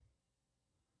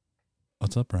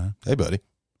What's up, Brian? Hey, buddy.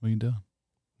 What you doing?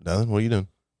 Nothing. What are you doing?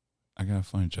 I got a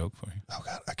funny joke for you. Oh,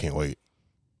 God. I can't wait.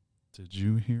 Did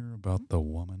you hear about the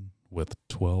woman with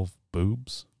 12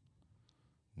 boobs?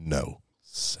 No.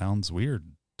 Sounds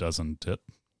weird, doesn't it?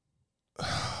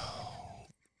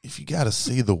 If you got to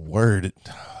see the word,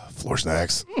 floor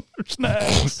snacks.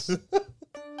 Snacks.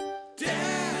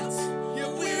 Dads,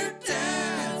 yeah, we're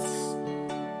dads.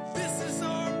 This is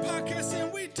our podcast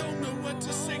and we don't know what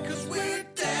to say because we're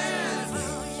dads.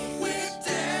 We're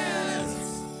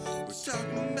dads. We're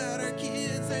talking about our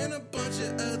kids and a bunch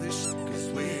of other shit because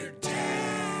we're dads.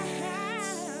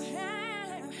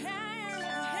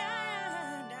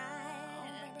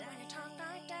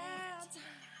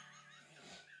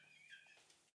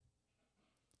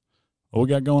 What we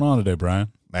got going on today,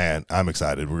 Brian? Man, I'm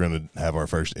excited. We're going to have our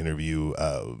first interview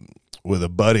with a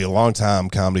buddy, a longtime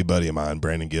comedy buddy of mine,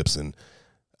 Brandon Gibson.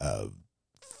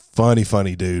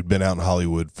 Funny dude. Been out in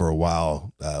Hollywood for a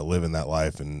while, living that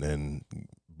life and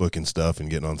booking stuff and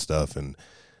getting on stuff. And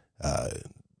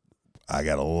I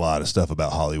got a lot of stuff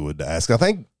about Hollywood to ask. I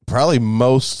think probably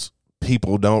most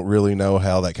people don't really know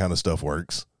how that kind of stuff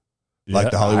works,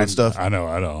 like the Hollywood stuff. I know,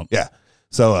 I don't. Yeah.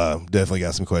 So definitely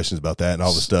got some questions about that and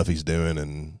all the stuff he's doing.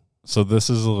 And So this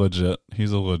is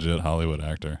he's a legit Hollywood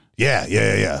actor.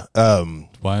 yeah.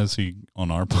 Why is he on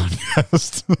our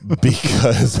podcast?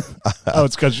 Because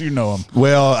It's because you know him.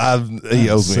 well, he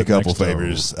owes me a Sitting couple next to-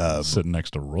 favors. Sitting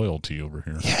next to royalty over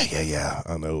here. Yeah.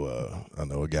 I know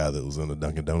a guy that was in a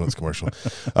Dunkin' Donuts commercial.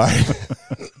 All right.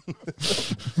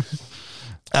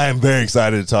 I am very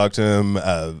excited to talk to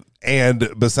him.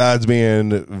 And besides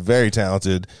being very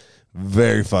talented,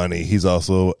 very funny, he's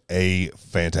also a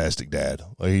fantastic dad.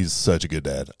 Like, he's such a good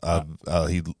dad.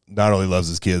 He not only loves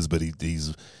his kids, but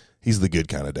he's the good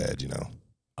kind of dad, you know.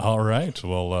 All right.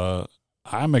 Well,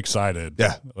 I'm excited.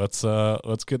 Yeah. Let's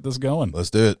get this going. Let's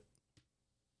do it.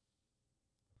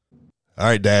 All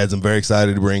right, dads, I'm very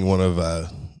excited to bring one of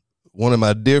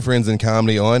my dear friends in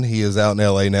comedy on. He is out in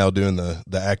LA now doing the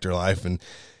actor life, and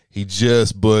he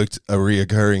just booked a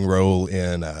reoccurring role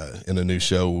in a new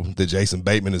show that Jason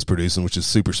Bateman is producing, which is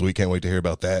super sweet. Can't wait to hear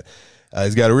about that.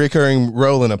 He's got a reoccurring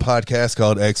role in a podcast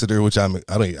called Exeter, which I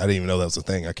didn't even know that was a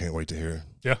thing. I can't wait to hear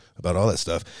about all that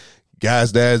stuff.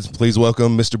 Guys, dads, please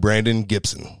welcome Mr. Brandon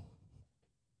Gibson.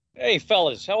 Hey,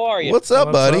 fellas, how are you? What's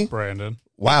up, buddy? What's up, Brandon?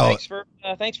 Wow,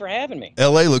 Thanks for having me.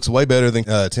 LA looks way better than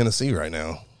Tennessee right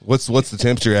now. What's the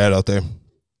temperature at out there?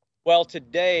 Well,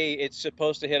 today it's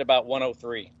supposed to hit about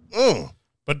 103.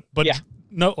 But Yeah.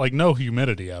 no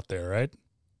humidity out there, right?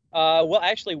 Well,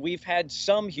 actually, we've had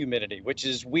some humidity, which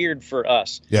is weird for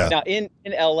us. Yeah. Now, in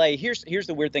LA, here's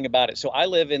the weird thing about it. So I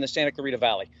live in the Santa Clarita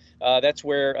Valley. That's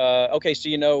where. So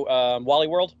you know Wally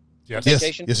World? Yes.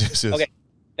 Vacation? Yes. Okay.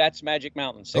 That's Magic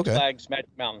Mountain. Six Okay. Flags Magic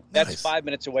Mountain. That's Nice. 5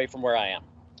 minutes away from where I am.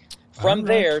 From All right.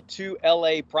 there to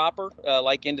LA proper,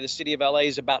 like into the city of LA,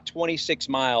 is about 26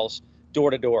 miles door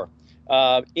to door.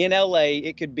 In LA,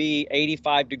 it could be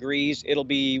 85 degrees. It'll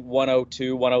be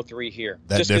 102, 103 here.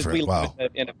 That just because different. we Wow.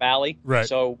 live in a valley. Right.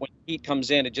 So when heat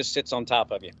comes in, it just sits on top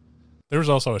of you. There was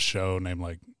also a show named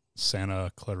like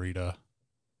Santa Clarita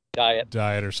Diet.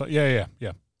 or something. Yeah.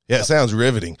 Yeah, it sounds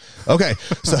riveting. Okay,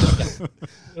 so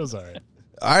It was all right.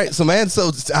 all right, so man,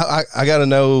 so I got to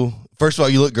know. First of all,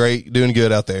 you look great, You're doing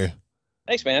good out there.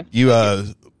 Thanks, man.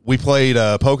 We played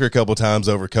poker a couple times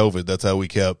over COVID. That's how we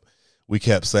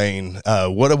kept saying.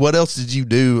 What else did you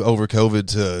do over COVID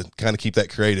to kind of keep that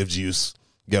creative juice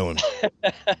going?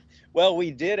 Well,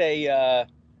 we did a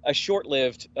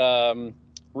short-lived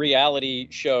reality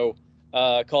show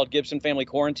called Gibson Family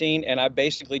Quarantine, and I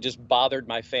basically just bothered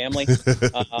my family.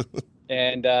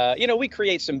 We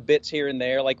create some bits here and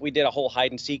there. Like we did a whole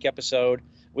hide and seek episode.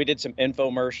 We did some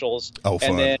infomercials. Oh,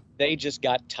 fun. And then they just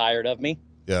got tired of me.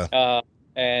 Yeah.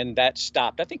 And that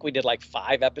stopped. I think we did like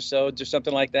 5 episodes or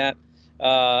something like that.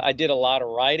 I did a lot of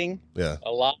writing. Yeah.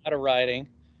 A lot of writing.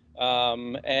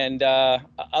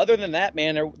 Other than that,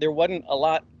 man, there wasn't a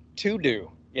lot to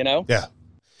do, you know? Yeah.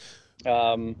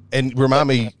 And remind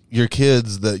me, your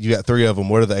kids, that you got 3 of them.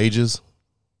 What are the ages?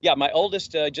 Yeah, my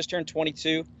oldest just turned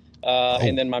 22.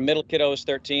 And then my middle kiddo is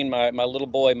 13. My little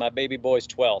boy, my baby boy, is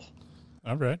 12.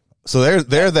 All right. So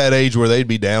they're that age where they'd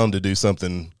be down to do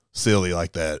something silly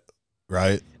like that,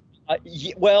 right?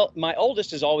 Well, my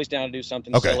oldest is always down to do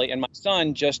something Okay. silly, and my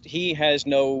son there's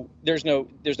no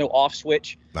off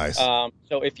switch. Nice. So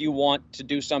if you want to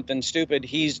do something stupid,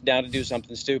 he's down to do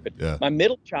something stupid. Yeah. My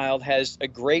middle child has a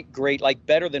great, like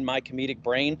better than my comedic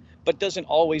brain, but doesn't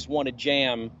always want to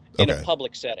jam in Okay. a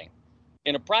public setting.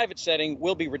 In a private setting,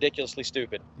 we'll be ridiculously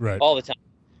stupid Right. all the time.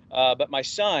 But my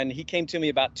son, he came to me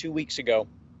about 2 weeks ago,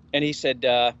 and he said,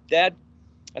 Dad,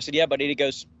 I said, yeah, buddy. He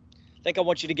goes, I think I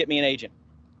want you to get me an agent.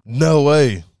 No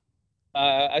way.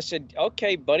 I said,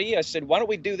 okay, buddy. I said, why don't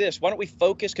we do this? Why don't we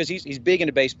focus? Because he's big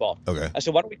into baseball. Okay. I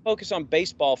said, why don't we focus on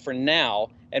baseball for now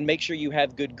and make sure you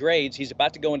have good grades? He's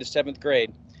about to go into 7th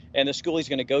grade, and the school he's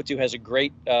going to go to has a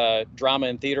great drama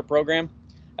and theater program.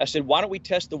 I said, why don't we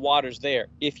test the waters there?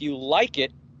 If you like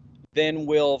it, then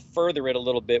we'll further it a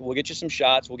little bit. We'll get you some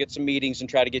shots. We'll get some meetings and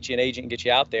try to get you an agent and get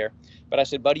you out there. But I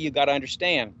said, buddy, you got to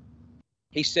understand.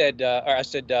 He said, or I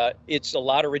said, it's a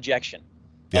lot of rejection.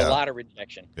 Yeah. A lot of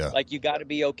rejection. Yeah. Like, you got to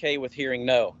be okay with hearing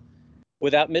no.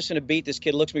 Without missing a beat, this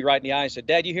kid looks me right in the eye and said,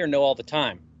 Dad, you hear no all the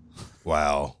time.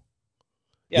 Wow.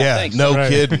 Yeah, thanks. No Right.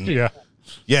 kidding. Yeah.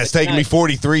 Yeah, it's taken me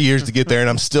 43 years to get there, and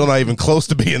I'm still not even close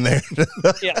to being there.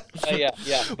 Yeah.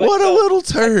 But, What a little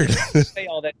turd. say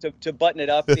all that to button it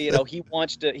up. You know, he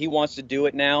wants to do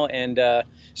it now, and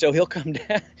so he'll come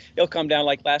down. He'll come down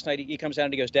like last night. He comes down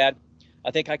and he goes, Dad,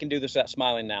 I think I can do this without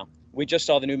smiling now. We just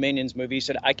saw the new Minions movie. He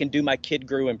said, I can do my Kid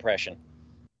Gru impression.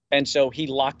 And so he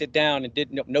locked it down and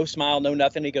did no smile, no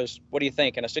nothing. He goes, what do you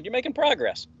think? And I said, you're making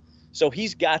progress. So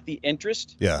he's got the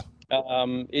interest. Yeah.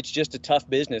 It's just a tough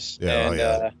business. Yeah, And,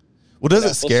 yeah. Well, does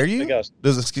it scare you?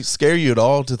 Does it scare you at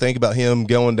all to think about him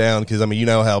going down? Because, I mean, you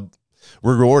know how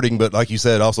rewarding, but like you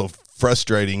said, also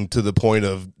frustrating to the point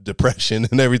of depression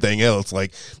and everything else.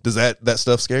 Like, does that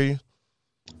stuff scare you?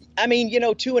 I mean, you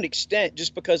know, to an extent,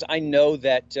 just because I know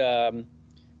that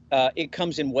it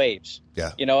comes in waves.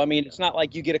 Yeah. You know, I mean, it's not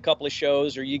like you get a couple of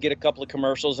shows or you get a couple of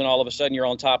commercials and all of a sudden you're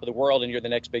on top of the world and you're the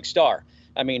next big star.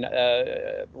 I mean,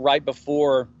 right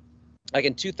before, like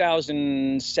in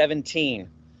 2017,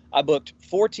 I booked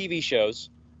 4 TV shows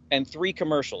and 3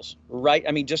 commercials, right?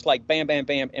 I mean, just like bam, bam,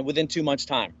 bam, and within 2 months'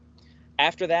 time.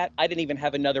 After that, I didn't even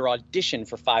have another audition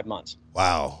for 5 months.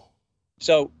 Wow.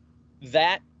 So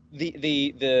that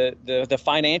the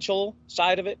financial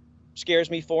side of it scares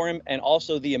me for him, and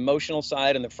also the emotional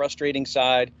side and the frustrating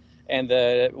side and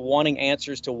the wanting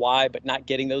answers to why but not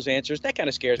getting those answers. That kind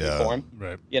of scares me for him.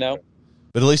 Right. You know?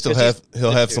 But at least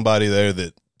he'll have somebody there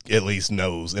that at least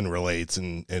knows and relates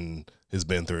and has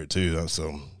been through it too.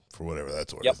 So for whatever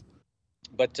that's worth. Yep.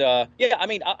 But yeah, I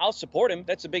mean, I'll support him.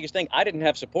 That's the biggest thing. I didn't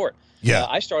have support. Yeah.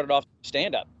 I started off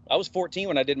stand-up. I was 14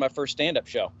 when I did my first stand-up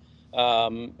show. You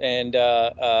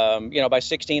know, by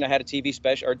 16, I had a TV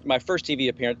special, or my first TV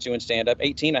appearance doing stand-up.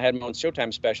 18, I had my own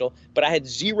Showtime special, but I had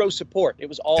zero support. It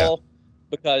was all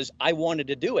because I wanted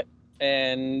to do it.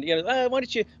 And, you know, why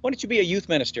don't you be a youth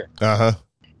minister? Uh-huh.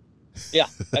 Yeah,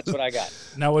 that's what I got.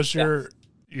 Now, was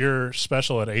your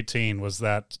special at 18, was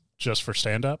that just for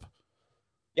stand-up?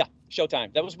 Yeah,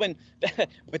 Showtime. That was when,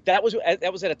 but that was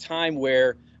at a time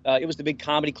where it was the big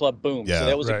comedy club boom. Yeah, so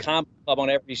there was right. a comedy club on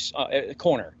every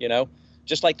corner, you know,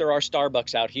 just like there are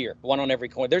Starbucks out here, one on every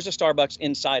corner. There's a Starbucks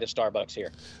inside a Starbucks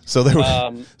here. So there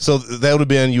were, so that would have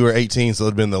been, you were 18, so it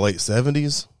would have been the late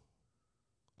 70s?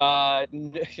 No,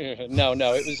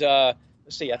 it was,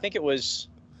 let's see, I think it was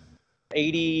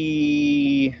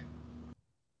 80.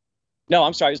 No,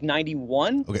 I'm sorry, it was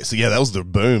 91. Okay, so yeah, that was the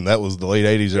boom. That was the late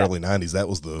 80s, early 90s. That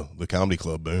was the comedy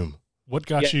club boom. What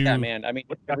got you? Yeah, man. I mean,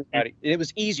 everybody, it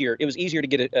was easier. It was easier to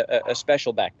get a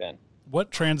special back then.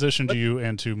 What transitioned you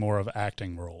into more of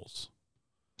acting roles?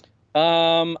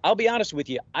 I'll be honest with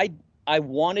you. I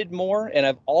wanted more, and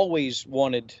I've always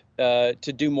wanted to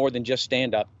do more than just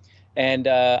stand up. And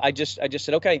I just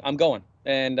said, okay, I'm going.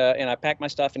 And I packed my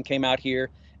stuff and came out here.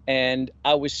 And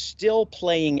I was still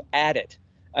playing at it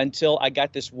until I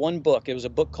got this one book. It was a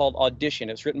book called Audition.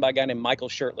 It was written by a guy named Michael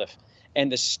Shurtleff.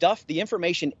 And the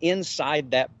information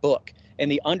inside that book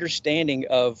and the understanding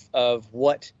of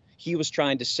what he was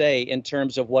trying to say in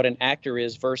terms of what an actor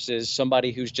is versus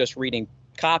somebody who's just reading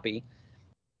copy,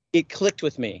 it clicked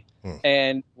with me.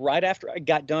 And right after I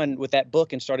got done with that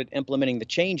book and started implementing the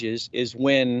changes is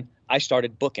when I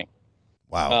started booking.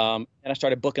 Wow. And I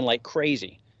started booking like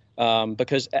crazy.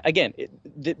 Because again,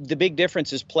 the big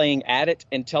difference is playing at it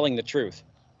and telling the truth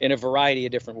in a variety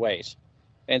of different ways.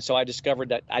 And so I discovered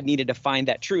that I needed to find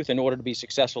that truth in order to be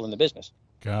successful in the business.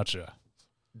 Gotcha.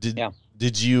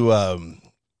 Did you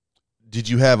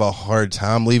have a hard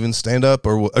time leaving stand up,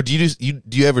 or do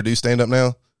you ever do stand up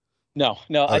now? No.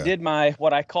 Okay. I did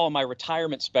what I call my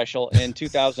retirement special in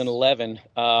 2011.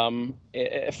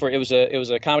 It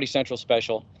was a Comedy Central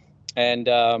special. And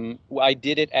I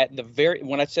did it at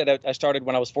when I said I started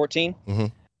when I was 14.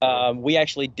 Mm-hmm. We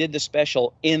actually did the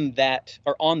special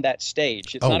on that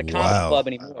stage. It's not a comedy club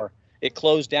anymore. It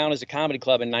closed down as a comedy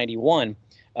club in 91,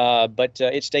 but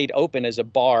it stayed open as a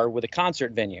bar with a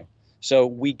concert venue. So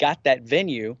we got that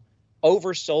venue,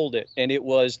 oversold it, and it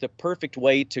was the perfect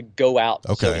way to go out,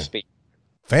 so to speak.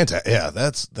 Fantastic. Yeah,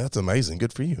 that's amazing.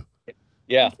 Good for you.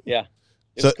 Yeah.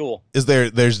 It was cool. Is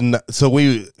there's no, so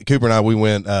Cooper and I, we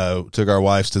went, took our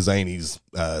wives to Zany's,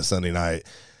 Sunday night,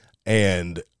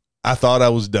 and I thought I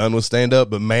was done with stand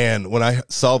up, but man, when I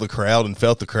saw the crowd and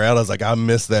felt the crowd, I was like, I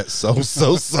miss that so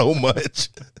much.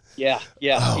 Yeah.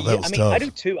 Oh, that was tough. I do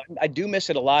too. I do miss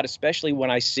it a lot, especially when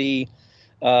I see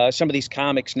some of these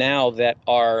comics now that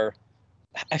are,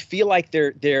 I feel like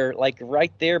they're like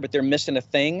right there, but they're missing a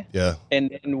thing. Yeah.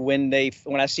 And when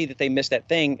I see that they miss that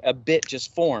thing, a bit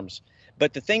just forms.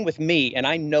 But the thing with me, and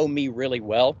I know me really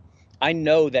well, I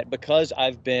know that because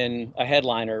I've been I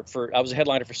was a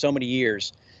headliner for so many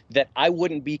years, that I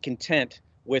wouldn't be content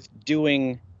with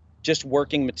doing just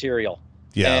working material.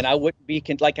 Yeah. And I wouldn't be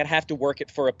I'd have to work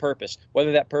it for a purpose,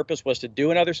 whether that purpose was to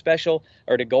do another special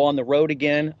or to go on the road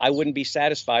again. I wouldn't be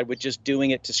satisfied with just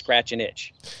doing it to scratch an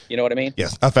itch. You know what I mean?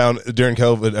 Yes. I found during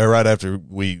COVID, or right after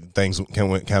things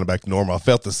went kind of back to normal, I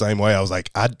felt the same way. I was like,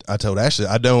 I told Ashley,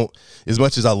 I don't, as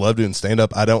much as I love doing stand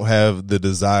up, I don't have the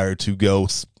desire to go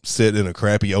sit in a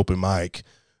crappy open mic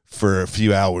for a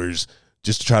few hours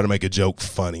just to try to make a joke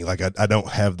funny. Like I don't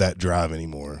have that drive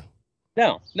anymore.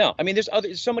 No. I mean,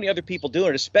 there's so many other people doing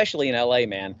it, especially in LA,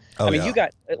 man. Oh, I mean, yeah.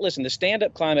 listen, the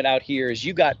stand-up climate out here is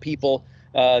you got people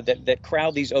that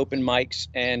crowd these open mics,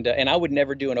 and I would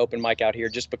never do an open mic out here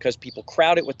just because people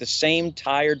crowd it with the same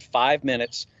tired 5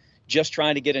 minutes just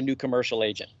trying to get a new commercial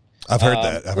agent. I've heard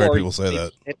that. I've heard people say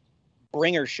that.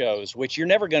 Bringer shows, which you're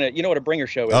never going to, you know what a bringer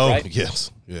show is, Oh, right?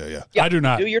 yes. Yeah. I do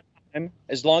not. Do your time.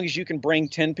 As long as you can bring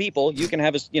 10 people, you can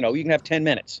have 10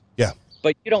 minutes. Yeah.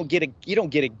 But you don't get a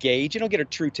gauge. You don't get a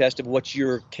true test of what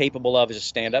you're capable of as a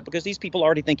stand-up because these people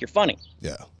already think you're funny.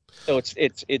 Yeah. So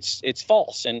it's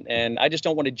false, and I just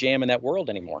don't want to jam in that world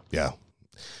anymore. Yeah.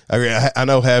 I agree. I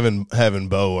know having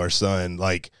Bo, our son,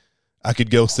 like I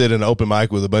could go sit in an open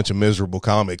mic with a bunch of miserable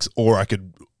comics, or I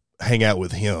could hang out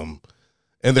with him.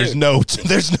 And there's no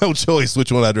choice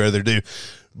which one I'd rather do.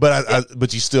 But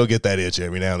but you still get that itch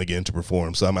every now and again to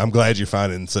perform. So I'm glad you're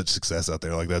finding such success out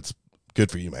there. Like that's good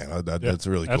for you, man. That's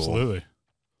really cool. Absolutely.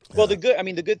 Well, the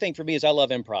good thing for me is I love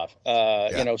improv.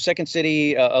 Second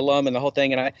City alum and the whole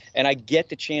thing, and I get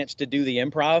the chance to do the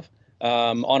improv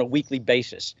on a weekly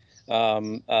basis.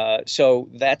 So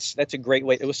that's a great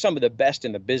way. It was some of the best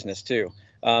in the business too.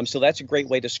 So that's a great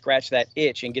way to scratch that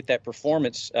itch and get that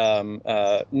performance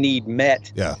need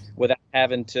met without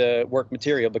having to work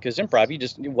material, because improv, you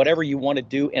just, whatever you want to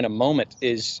do in a moment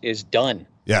is done.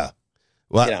 Yeah.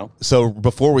 Well, so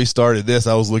before we started this,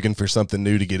 I was looking for something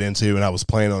new to get into, and I'm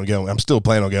still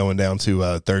planning on going down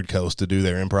to Third Coast to do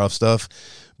their improv stuff,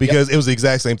 because it was the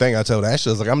exact same thing I told Ashley.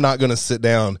 I was like, I'm not going to sit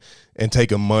down and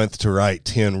take a month to write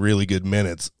 10 really good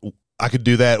minutes. I could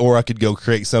do that, or I could go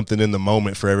create something in the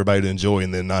moment for everybody to enjoy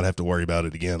and then not have to worry about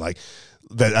it again. Like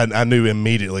that, I knew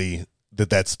immediately that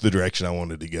that's the direction I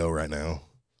wanted to go right now.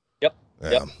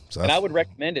 Yep. So and I would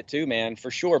recommend it too, man, for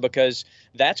sure, because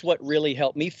that's what really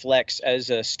helped me flex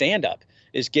as a stand-up,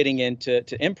 is getting into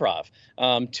improv.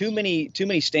 Too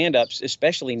many stand-ups,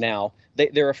 especially now,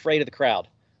 they're afraid of the crowd.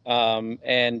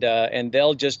 And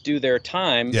they'll just do their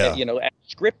time,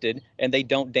 scripted, and they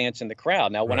don't dance in the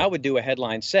crowd. Now, when I would do a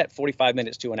headline set, 45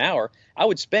 minutes to an hour, I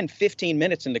would spend 15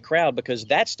 minutes in the crowd, because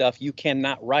that stuff you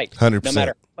cannot write. 100%. No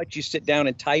matter how much you sit down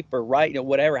and type or write,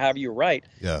 whatever, however you write,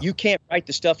 you can't write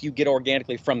the stuff you get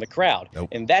organically from the crowd. Nope.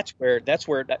 And that's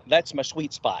my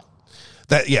sweet spot.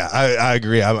 I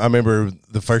agree. I remember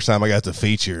the first time I got to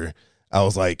feature, I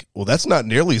was like, well, that's not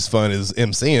nearly as fun as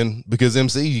MCing, because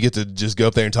MC, you get to just go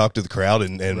up there and talk to the crowd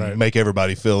and make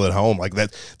everybody feel at home. Like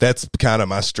that's kind of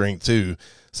my strength too.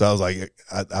 So I was like,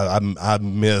 I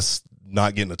miss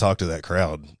not getting to talk to that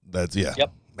crowd. That's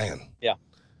man. Yeah.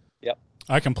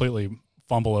 I completely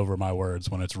fumble over my words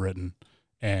when it's written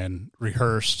and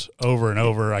rehearsed over and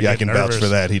over. I can vouch for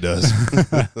that. He does.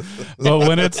 But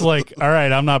when it's like, all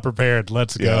right, I'm not prepared,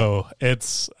 let's go.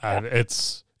 It's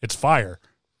fire.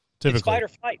 Typically. It's fight or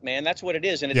flight, man. That's what it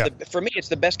is. And for me, it's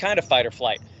the best kind of fight or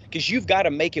flight, because you've got to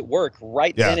make it work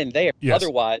right then and there. Yes.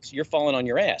 Otherwise, you're falling on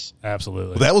your ass.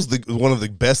 Absolutely. Well, that was one of the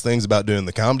best things about doing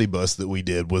the comedy bus that we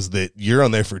did, was that you're on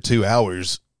there for 2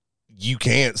 hours. You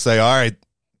can't say, all right,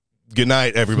 good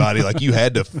night, everybody. Like, you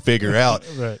had to figure out,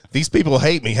 these people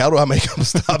hate me. How do I make them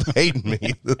stop hating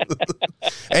me?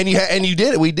 and you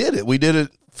did it. We did it. We did it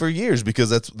for years,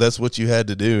 because that's what you had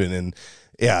to do. And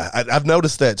I've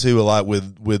noticed that too a lot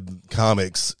with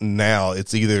comics now.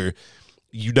 It's either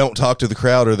you don't talk to the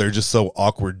crowd, or they're just so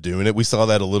awkward doing it. We saw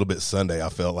that a little bit Sunday. I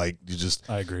felt like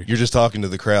I agree. You're just talking to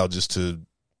the crowd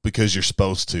because you're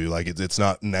supposed to. Like, it's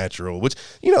not natural, which,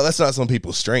 that's not some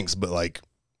people's strengths, but like,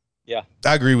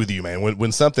 I agree with you, man.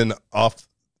 When something off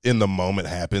in the moment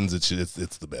happens, it's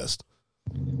the best.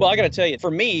 Well, I got to tell you,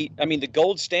 for me, I mean, the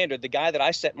gold standard, the guy that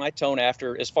I set my tone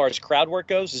after as far as crowd work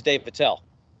goes is Dave Attell.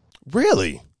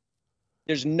 Really?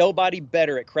 There's nobody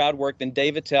better at crowd work than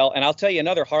Dave Attell. And I'll tell you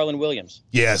another, Harlan Williams.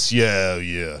 Yes. Yeah.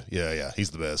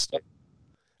 He's the best.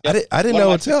 Yep. I didn't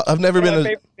know Attell. I've never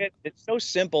been. It's so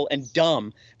simple and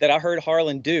dumb that I heard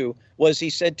Harlan do was he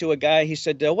said to a guy, he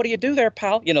said, "What do you do there,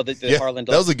 pal?" You know, the Harlan.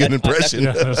 That was a good impression.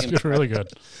 Yeah, that's really good.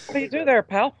 What do you do there,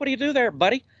 pal? What do you do there,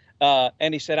 buddy?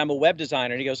 And he said, "I'm a web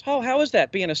designer." And he goes, "Oh, how is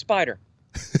that being a spider?"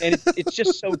 And it's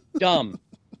just so dumb,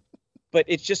 but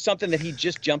it's just something that he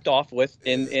just jumped off with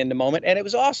in the moment, and it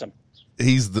was awesome.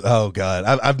 Oh God,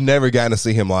 I've never gotten to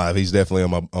see him live. He's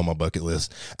definitely on my bucket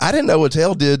list. I didn't know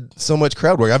Attell did so much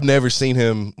crowd work. I've never seen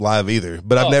him live either,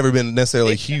 but I've never been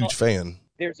necessarily a huge fan.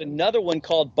 There's another one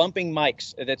called Bumping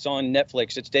Mics that's on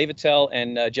Netflix. It's Dave Attell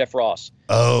and Jeff Ross.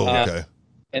 Oh, okay.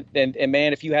 And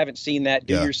man, if you haven't seen that,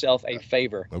 do yourself a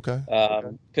favor. Okay.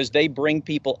 Because they bring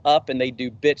people up and they do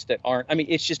bits that aren't. I mean,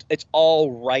 it's all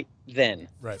right then.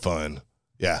 Right. Fun.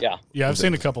 Yeah. Yeah. I've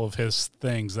seen a couple of his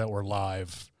things that were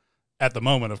live. At the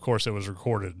moment, of course, it was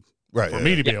recorded for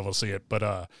me to be able to see it.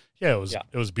 But it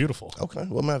was beautiful. Okay.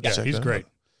 Well, I'm gonna have to check he's that great.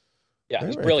 out. Yeah,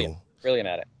 he's brilliant. Cool. Brilliant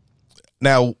at it.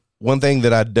 Now, one thing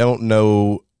that I don't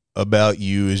know about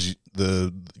you is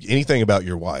anything about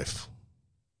your wife.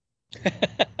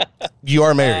 You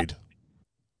are married.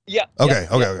 Yeah. Okay.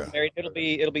 Married.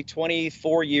 It'll be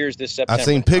 24 years this September. I've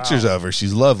seen pictures of her.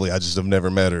 She's lovely. I just have never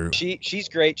met her. She's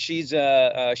great. She's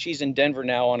in Denver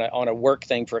now on a work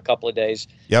thing for a couple of days.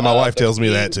 Yeah, my wife tells me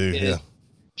that too. Yeah.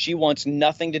 She wants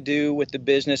nothing to do with the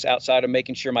business outside of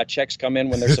making sure my checks come in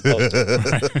when they're supposed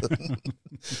to.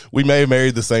 We may have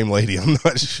married the same lady. I'm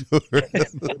not sure.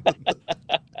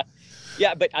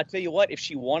 Yeah, but I tell you what, if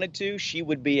she wanted to, she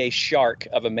would be a shark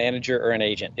of a manager or an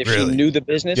agent. If Really? she knew the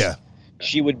business, Yeah.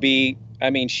 she would be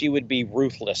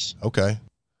ruthless. Okay.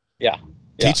 Yeah.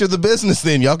 Teach her the business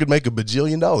then. Y'all could make $1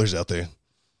 bajillion out there.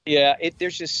 Yeah,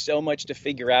 there's just so much to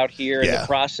figure out here. Yeah. And the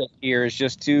process here is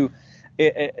just you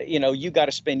got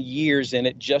to spend years in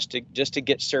it just to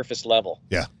get surface level.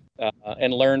 Yeah.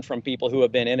 And learn from people who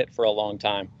have been in it for a long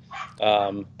time.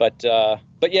 But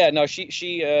yeah, no,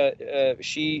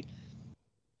 she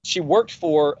worked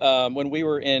for, when we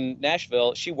were in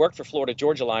Nashville, she worked for Florida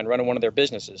Georgia Line running one of their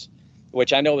businesses,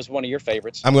 which I know is one of your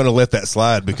favorites. I'm going to let that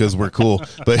slide because we're cool.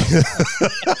 But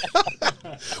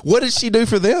what did she do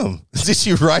for them? Did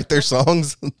she write their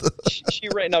songs? She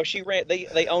ran.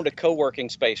 They owned a co-working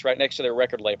space right next to their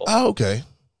record label. Oh, okay.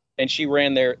 And she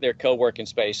ran their co-working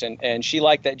space, and she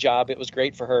liked that job. It was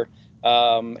great for her,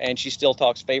 and she still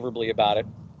talks favorably about it.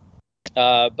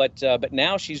 But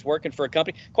now she's working for a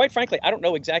company. Quite frankly, I don't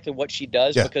know exactly what she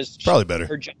does because probably better.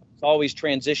 Her job is always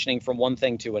transitioning from one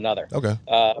thing to another. Okay.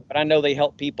 But I know they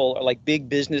help people like big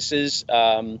businesses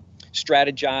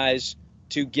strategize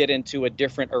to get into a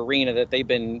different arena that they've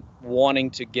been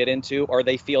wanting to get into, or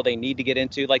they feel they need to get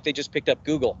into. Like they just picked up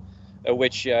Google,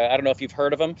 which I don't know if you've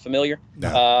heard of them. Familiar?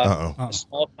 No. A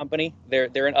small company.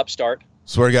 They're an upstart.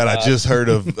 Swear to God, I just heard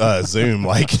of Zoom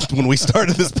like when we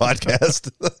started this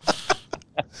podcast.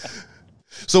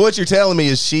 So what you're telling me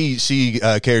is she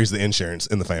carries the insurance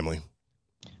in the family.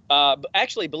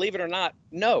 Actually, believe it or not,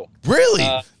 no. Really?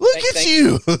 Look at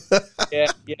you.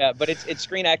 yeah, but it's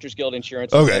Screen Actors Guild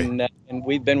insurance. Okay. And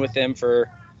we've been with them for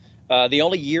the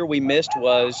only year we missed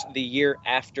was the year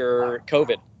after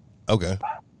COVID. Okay.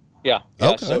 Yeah.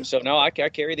 Okay. So no, I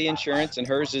carry the insurance, and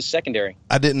hers is secondary.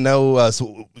 I didn't know.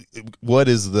 So what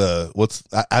is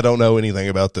I don't know anything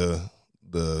about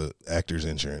the actors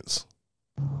insurance.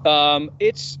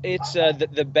 It's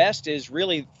the best is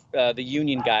really the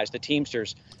union guys, the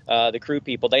Teamsters, the crew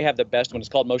people. They have the best one. It's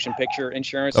called motion picture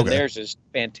insurance, and theirs is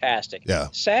fantastic. Yeah.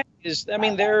 SAG is, I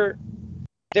mean, they're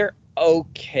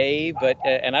okay, but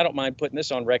and I don't mind putting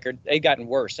this on record. They've gotten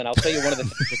worse, and I'll tell you one of the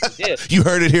things that they did. You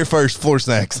heard it here first. Floor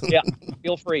snacks. Yeah,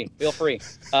 feel free.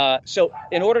 So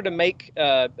in order to make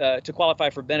to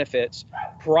qualify for benefits,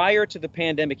 prior to the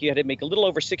pandemic, you had to make a little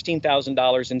over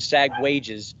 $16,000 in SAG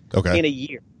wages in a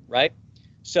year, right?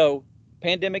 So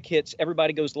pandemic hits,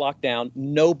 everybody goes locked down,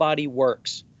 nobody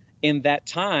works. In that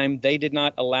time, they did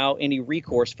not allow any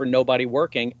recourse for nobody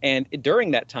working, and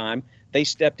during that time, they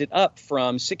stepped it up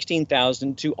from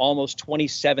 $16,000 to almost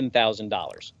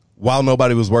 $27,000. While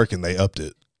nobody was working, they upped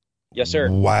it. Yes,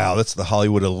 sir. Wow, that's the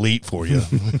Hollywood elite for you.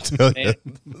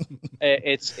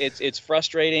 It's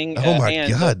frustrating. Oh my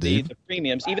God, dude! The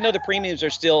premiums, even though the premiums are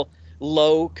still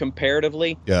low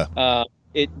comparatively,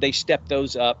 they stepped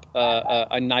those up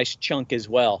a nice chunk as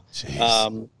well.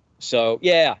 Jeez. So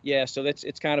yeah. So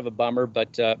it's kind of a bummer,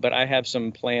 but I have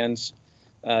some plans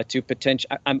to potential.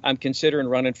 I'm considering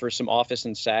running for some office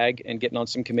in SAG and getting on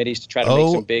some committees to try to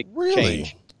make some big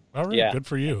change. All right, yeah. Good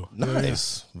for you.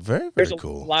 Nice. Yeah. Very, very There's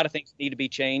cool. A lot of things that need to be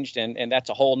changed, and that's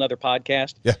a whole nother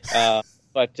podcast. Yeah.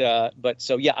 But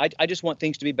so, yeah, I just want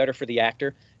things to be better for the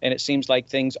actor, and it seems like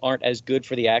things aren't as good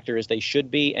for the actor as they should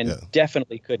be, and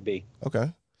definitely could be.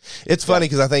 Okay. It's funny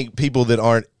because I think people that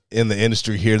aren't in the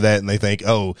industry hear that and they think,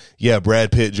 oh, yeah,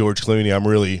 Brad Pitt, George Clooney, I'm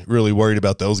really, really worried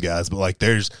about those guys. But like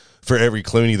for every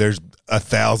Clooney, there's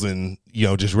 1,000,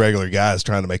 just regular guys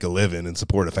trying to make a living and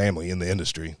support a family in the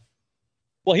industry.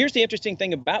 Well, here's the interesting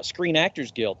thing about Screen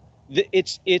Actors Guild.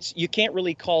 It's you can't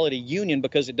really call it a union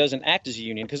because it doesn't act as a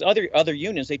union, because other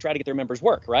unions, they try to get their members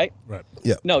work, right? Right.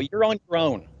 Yeah. No, you're on your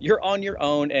own. You're on your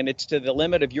own, and it's to the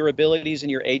limit of your abilities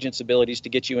and your agent's abilities to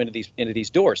get you into these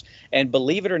doors. And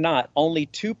believe it or not, only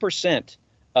 2%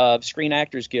 of Screen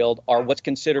Actors Guild are what's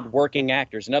considered working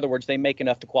actors. In other words, they make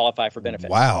enough to qualify for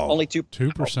benefits. Wow. Only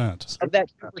 2%. Of that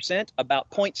 2%, about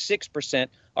 0.6%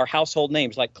 are household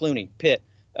names like Clooney, Pitt,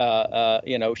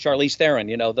 Charlize Theron,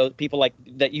 those people like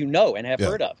that and have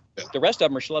heard of. The rest of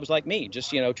them are schlubs like me, just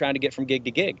trying to get from gig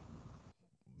to gig.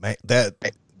 Man,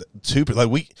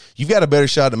 you've got a better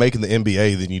shot at making the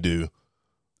NBA than you do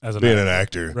as being an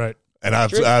actor, right? And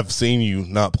I've seen you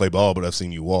not play ball, but I've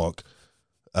seen you walk.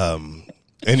 And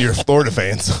you're a Florida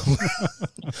fan. So.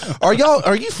 Are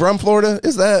you from Florida?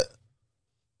 Is that?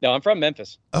 No, I'm from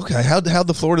Memphis. Okay, how'd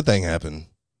the Florida thing happen?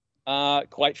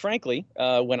 Quite frankly,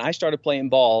 when I started playing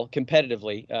ball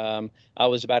competitively, I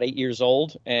was about 8 years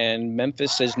old, and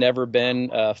Memphis has never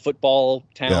been a football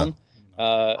town. Yeah.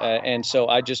 And so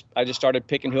I just started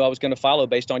picking who I was going to follow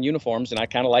based on uniforms, and I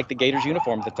kind of liked the Gators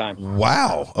uniform at the time.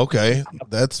 Wow. Okay.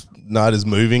 That's not as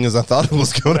moving as I thought it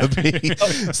was going to be.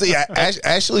 See,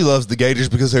 Ashley loves the Gators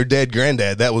because her dead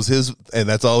granddad, that was his, and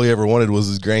that's all he ever wanted was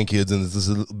his grandkids, and this is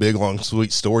a big, long,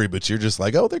 sweet story, but you're just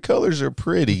like, oh, their colors are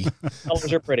pretty.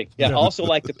 Colors are pretty. Yeah. I also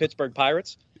like the Pittsburgh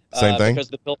Pirates. Same thing. Because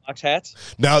of the pillbox hats.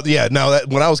 Now,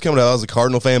 when I was coming out, I was a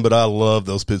Cardinal fan, but I love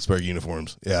those Pittsburgh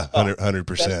uniforms. Yeah,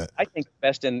 100%. I think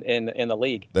best in the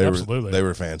league. Absolutely. They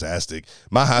were fantastic.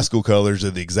 My high school colors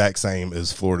are the exact same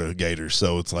as Florida Gators,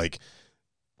 so it's like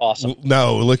awesome.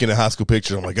 No, looking at high school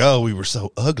pictures, I'm like, oh, we were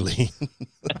so ugly.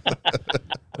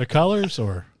 The colors,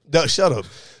 or no? Shut up.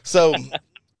 So,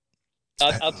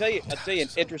 I'll tell you an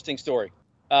interesting story.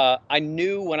 I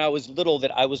knew when I was little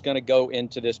that I was going to go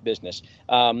into this business.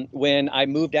 When I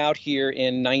moved out here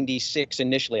in '96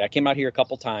 initially, I came out here a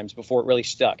couple times before it really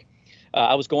stuck.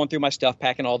 I was going through my stuff,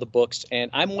 packing all the books, and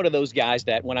I'm one of those guys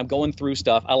that when I'm going through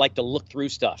stuff, I like to look through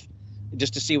stuff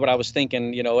just to see what I was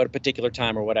thinking, at a particular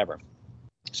time or whatever.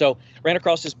 So ran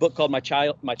across this book called My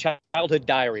Childhood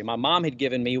Diary. My mom had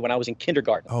given me when I was in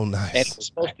kindergarten. Oh, nice. And it was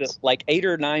supposed to like 8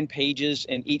 or 9 pages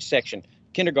in each section.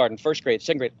 Kindergarten, first grade,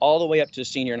 second grade, all the way up to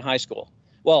senior in high school.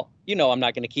 Well, I'm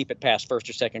not going to keep it past first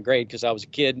or second grade because I was a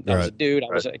kid, I was a dude, I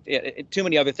was too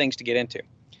many other things to get into.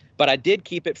 But I did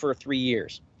keep it for 3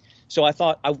 years. So I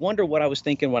thought, I wonder what I was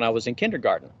thinking when I was in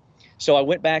kindergarten. So I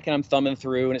went back and I'm thumbing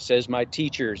through, and it says my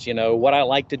teachers, what I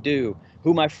like to do,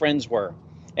 who my friends were.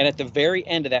 And at the very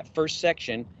end of that first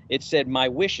section, it said my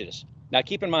wishes. Now,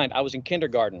 keep in mind, I was in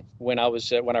kindergarten when I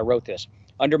wrote this.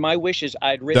 Under my wishes, I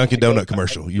had written Dunkin' Donut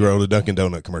commercial. You wrote a Dunkin'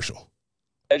 Donut commercial.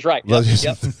 That's right.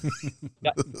 Yep.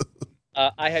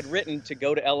 I had written to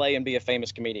go to L.A. and be a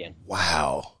famous comedian.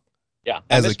 Wow. Yeah.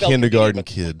 As a kindergarten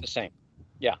kid. The same.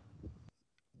 Yeah.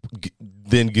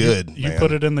 Then good. You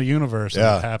put it in the universe, and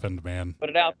it happened, man. Put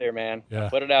it out there, man. Yeah.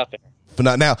 Put it out there.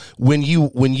 But now, when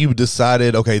you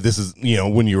decided, okay, this is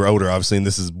when you were older, obviously, and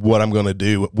this is what I'm going to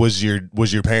do. Was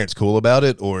your parents cool about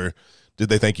it, or did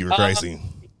they think you were crazy?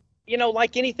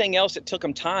 Like anything else, it took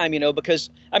them time, because,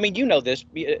 this,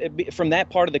 from that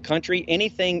part of the country,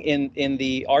 anything in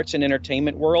the arts and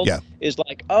entertainment world is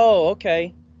like, oh,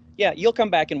 okay. Yeah, you'll come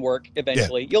back and work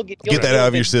eventually. Yeah. You'll get that out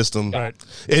of your system. Right.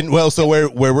 And, so where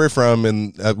we're from,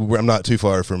 and I'm not too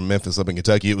far from Memphis up in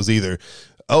Kentucky, it was either,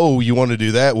 oh, you want to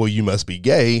do that? Well, you must be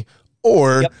gay,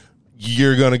 or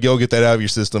you're going to go get that out of your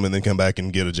system and then come back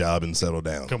and get a job and settle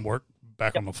down. Come work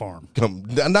back on the farm.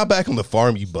 Not back on the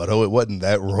farm, you butthole. It wasn't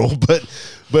that rule, but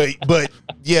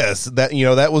yes, that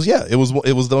that was it was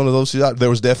one of those. There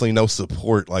was definitely no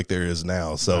support like there is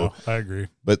now. So no, I agree.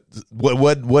 But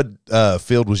what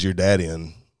field was your dad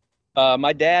in?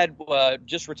 My dad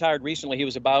just retired recently. He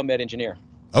was a biomed engineer.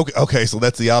 Okay, so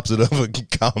that's the opposite of a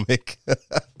comic.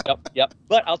 Yep.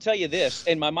 But I'll tell you this,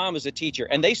 and my mom is a teacher,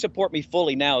 and they support me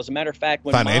fully now. As a matter of fact,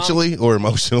 when financially or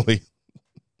emotionally.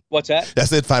 What's that? I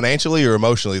said financially or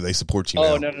emotionally they support you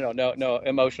now? Oh, no,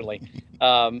 emotionally.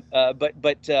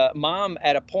 But mom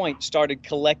at a point started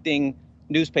collecting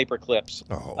newspaper clips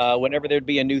whenever there'd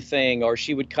be a new thing, or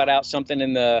she would cut out something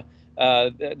in the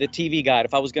TV guide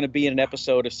if I was going to be in an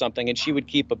episode of something, and she would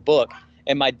keep a book.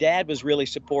 And my dad was really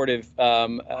supportive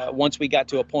once we got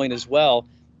to a point as well,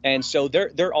 and so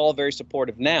they're all very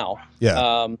supportive now.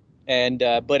 Yeah.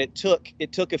 But it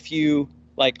took a few,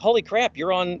 like, holy crap,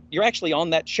 you're actually on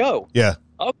that show. Yeah.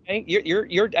 Okay,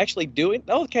 you're actually doing.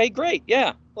 Okay, great.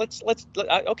 Yeah.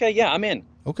 Okay, yeah, I'm in.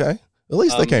 Okay. At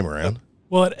least they came around.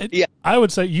 Well, I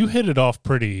would say you hit it off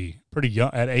pretty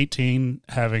young at 18,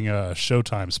 having a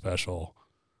Showtime special.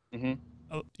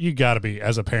 Mm-hmm. You got to be,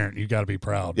 as a parent, you got to be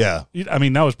proud. Yeah. I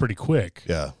mean, that was pretty quick.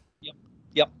 Yeah.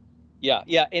 Yep.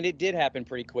 Yeah. And it did happen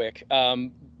pretty quick.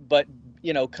 But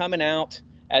coming out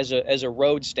as a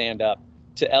road stand-up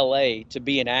to LA to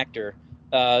be an actor,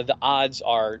 the odds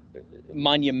are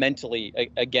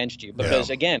monumentally against you because,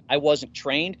 again, I wasn't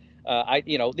trained.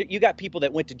 You got people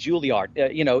that went to Juilliard,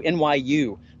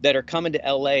 NYU, that are coming to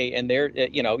LA, and they're,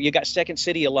 you got Second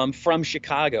City alum from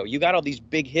Chicago. You got all these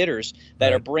big hitters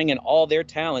that are bringing all their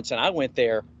talents, and I went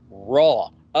there raw,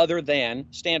 other than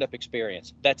stand-up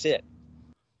experience. That's it.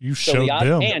 You showed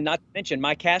them. And not to mention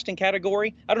my casting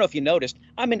category. I don't know if you noticed,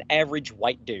 I'm an average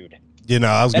white dude.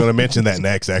 I was going to mention that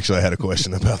next. Actually, I had a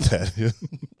question about that.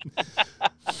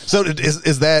 So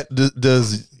is that,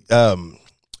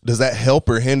 does that help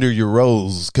or hinder your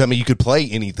roles? I mean, you could play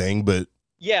anything, but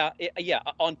yeah.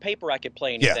 On paper, I could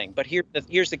play anything, but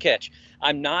here's the catch: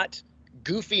 I'm not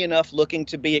goofy enough looking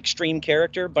to be extreme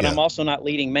character, but I'm also not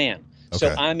leading man. Okay.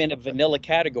 So I'm in a vanilla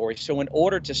category. So in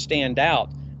order to stand out,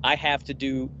 I have to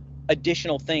do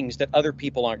additional things that other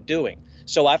people aren't doing.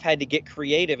 So I've had to get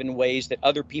creative in ways that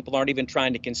other people aren't even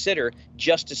trying to consider,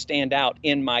 just to stand out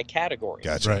in my category.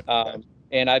 Gotcha. Right.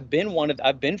 And I've been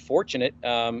fortunate,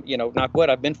 knock wood,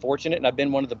 I've been fortunate, and I've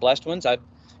been one of the blessed ones. I've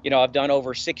done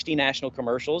over 60 national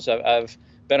commercials. I've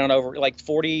been on over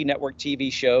 40 network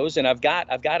TV shows, and I've got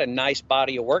a nice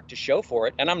body of work to show for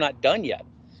it, and I'm not done yet.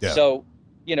 Yeah. So,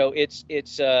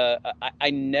 I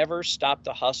never stopped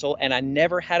to hustle, and I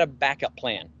never had a backup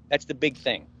plan. That's the big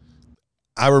thing.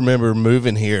 I remember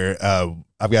moving here.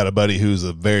 I've got a buddy who's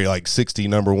a very 60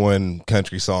 number one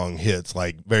country song hits,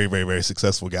 very, very, very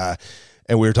successful guy.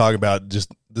 And we were talking about just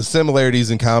the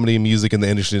similarities in comedy and music and the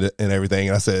industry and everything.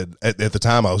 And I said, at the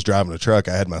time I was driving a truck,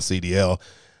 I had my CDL.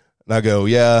 And I go,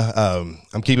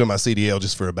 I'm keeping my CDL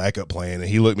just for a backup plan. And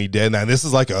he looked me dead. Now, this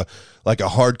is like a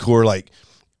hardcore,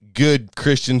 good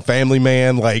Christian family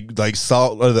man, like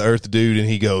salt of the earth dude. And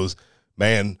he goes,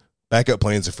 man, backup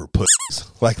plans are for pussies,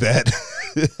 like that.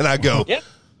 And I go,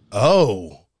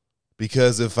 oh,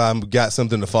 because if I've got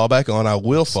something to fall back on, I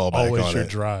will fall back on it. Always your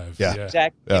drive. Yeah.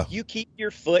 Exactly. Yeah. If you keep your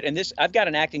foot, and I've got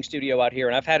an acting studio out here,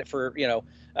 and I've had it for,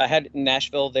 I had it in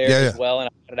Nashville there as well, and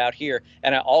I had it out here.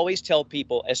 And I always tell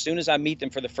people, as soon as I meet them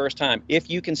for the first time, if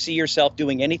you can see yourself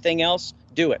doing anything else,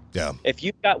 do it. Yeah. If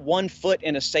you've got one foot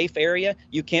in a safe area,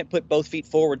 you can't put both feet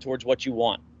forward towards what you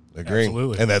want. Agree.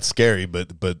 Absolutely. And that's scary,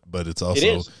 but it's also... It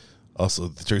is. Also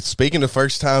the truth. Speaking of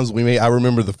first times we met, I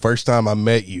remember the first time I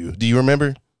met you. Do you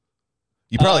remember?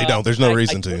 You probably don't. There's no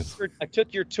reason to. I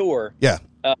took your tour. Yeah.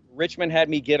 Richmond had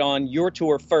me get on your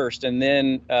tour first, and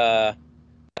then, as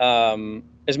a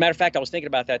matter of fact, I was thinking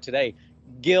about that today.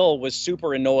 Gil was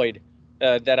super annoyed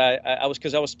that I was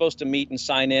supposed to meet and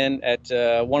sign in at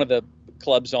one of the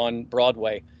clubs on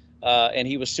Broadway. And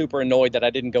he was super annoyed that I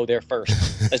didn't go there first,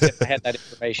 as if I had that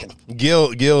information.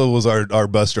 Gil was our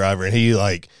bus driver, and he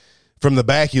from the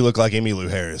back he looked like Emmylou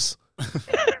Harris,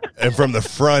 and from the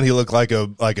front he looked like a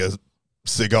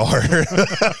cigar.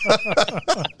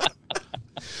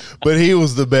 But he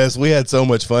was the best. We had so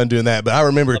much fun doing that. But I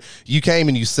remember you came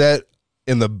and you sat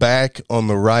in the back on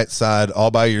the right side all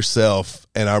by yourself,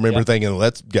 and I remember thinking, well,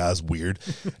 that guy's weird.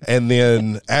 And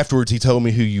then afterwards he told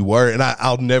me who you were, and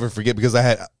I'll never forget, because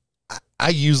I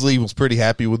usually was pretty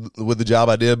happy with the job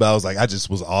I did, but I was I just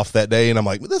was off that day, and I'm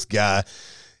like, well, this guy,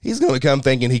 he's going to come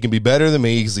thinking he can be better than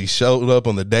me because he showed up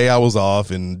on the day I was off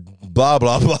and blah,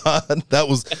 blah, blah.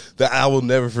 I will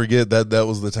never forget that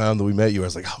was the time that we met you. I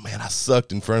was like, oh man, I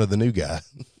sucked in front of the new guy.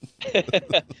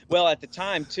 Well, at the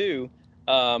time too,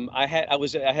 I had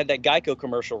that Geico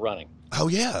commercial running. Oh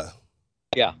yeah.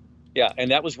 Yeah.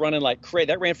 And that was running like crazy.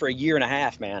 That ran for a year and a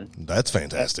half, man. That's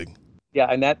fantastic. Yeah.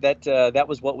 And that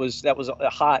was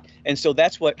hot. And so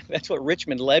that's what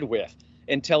Richmond led with.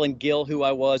 And telling Gil who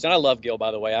I was, and I love Gil,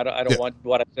 by the way. I don't want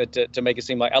what I said to make it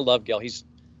seem like I love Gil. He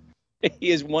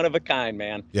is one of a kind,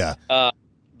 man. Yeah.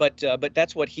 But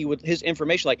that's what his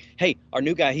information, hey, our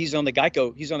new guy, he's on that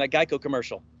Geico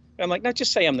commercial. I'm like, no,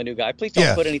 just say I'm the new guy. Please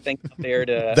don't put anything up there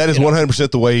to. That is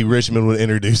 100% the way Richmond would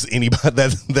introduce anybody.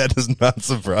 That does not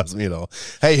surprise me at all.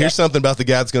 Hey, here's something about the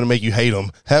guy that's going to make you hate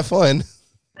him. Have fun.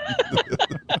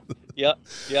 Yep.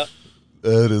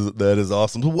 That is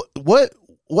awesome.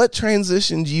 What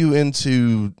transitioned you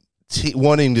into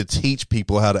wanting to teach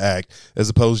people how to act as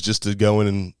opposed just to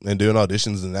going and doing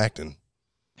auditions and acting?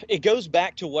 It goes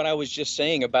back to what I was just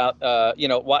saying about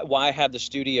why I have the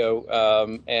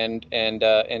studio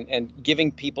and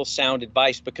giving people sound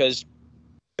advice, because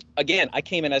again, I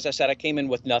came in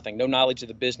with nothing, no knowledge of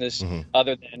the business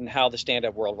other than how the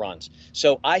stand-up world runs.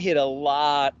 So I hit a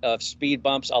lot of speed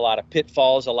bumps, a lot of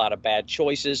pitfalls, a lot of bad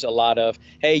choices, a lot of,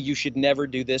 hey, you should never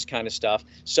do this kind of stuff.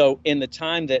 So in the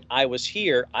time that I was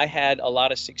here, I had a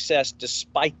lot of success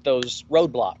despite those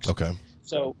roadblocks. Okay.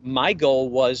 So my goal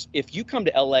was, if you come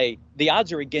to LA, the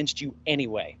odds are against you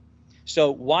anyway.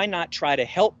 So why not try to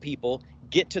help people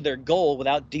get to their goal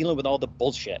without dealing with all the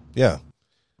bullshit? Yeah.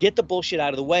 Get the bullshit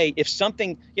out of the way. If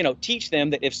something, teach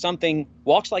them that if something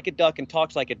walks like a duck and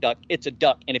talks like a duck, it's a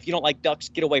duck. And if you don't like ducks,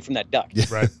 get away from that duck. Yeah.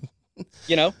 Right.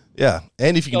 Yeah.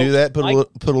 And if you can do that, put a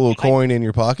little coin in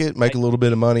your pocket, make a little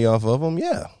bit of money off of them.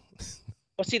 Yeah.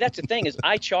 Well, see, that's the thing is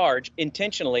I charge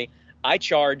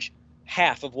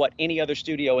half of what any other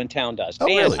studio in town does. Oh,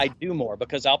 and really? I do more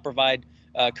because I'll provide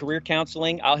career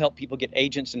counseling. I'll help people get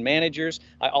agents and managers.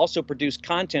 I also produce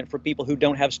content for people who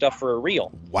don't have stuff for a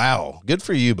reel. Wow. Good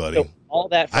for you, buddy. So all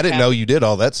that. I didn't know you did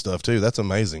all that stuff too. That's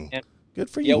amazing. And, good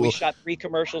for you. Yeah, we shot 3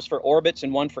 commercials for Orbitz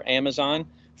and 1 for Amazon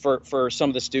for some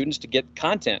of the students to get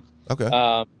content.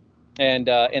 Okay. And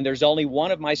there's only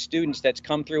one of my students that's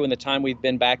come through in the time we've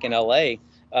been back in LA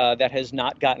that has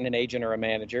not gotten an agent or a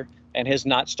manager and has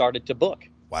not started to book.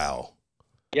 Wow.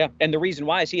 Yeah, and the reason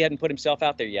why is he hadn't put himself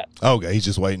out there yet. Okay, he's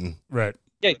just waiting. Right.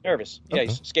 Yeah, he's nervous. Yeah,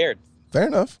 he's scared. Fair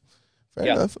enough. Fair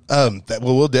enough.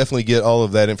 We'll definitely get all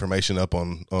of that information up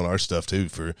on our stuff too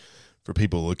for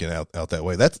people looking out that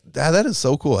way. That is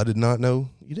so cool. I did not know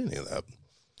you did any of that.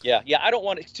 Yeah. I don't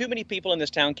want too many people in this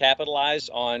town capitalize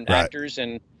on Right. actors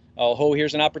and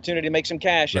here's an opportunity to make some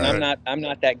cash. And Right. I'm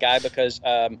not that guy because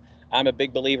I'm a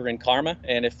big believer in karma.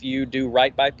 And if you do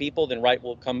right by people, then right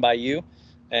will come by you.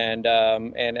 And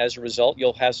as a result,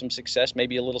 you'll have some success,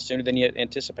 maybe a little sooner than you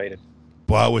anticipated.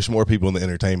 Well, I wish more people in the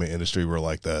entertainment industry were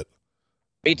like that.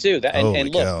 Me too. Holy And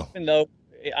look, cow. even though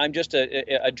I'm just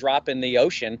a drop in the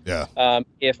ocean, Yeah.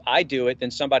 if I do it,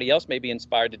 then somebody else may be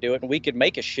inspired to do it, and we could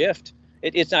make a shift.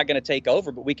 It's not going to take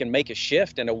over, but we can make a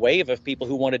shift and a wave of people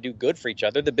who want to do good for each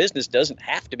other. The business doesn't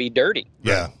have to be dirty.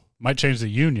 Yeah. Might change the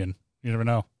union. You never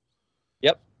know.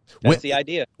 Yep. That's the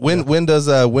idea. When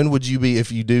would you be,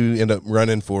 if you do end up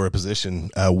running for a position,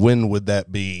 when would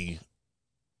that be?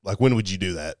 Like, when would you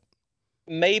do that?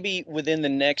 Maybe within the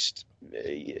next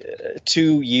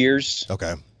 2 years.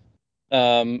 Okay.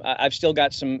 I've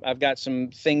got some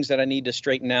things that I need to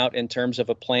straighten out in terms of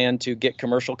a plan to get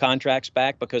commercial contracts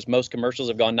back, because most commercials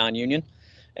have gone non-union,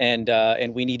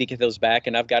 and we need to get those back.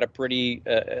 And I've got a pretty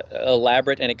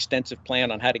elaborate and extensive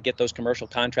plan on how to get those commercial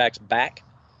contracts back.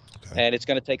 Okay. And it's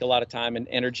going to take a lot of time and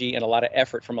energy and a lot of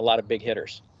effort from a lot of big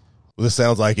hitters. Well, this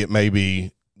sounds like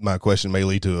my question may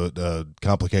lead to a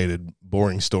complicated,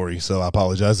 boring story, so I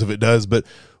apologize if it does. But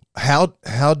how do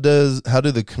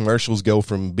the commercials go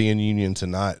from being union to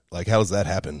not? Like, how does that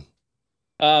happen?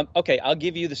 Okay, I'll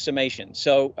give you the summation.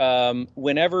 So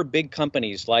whenever big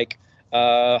companies like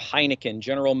Heineken,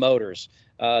 General Motors,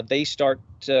 they start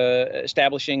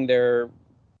establishing their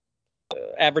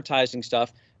advertising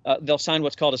stuff, they'll sign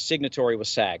what's called a signatory with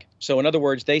SAG. So in other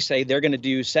words, they say they're going to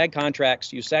use SAG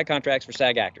contracts for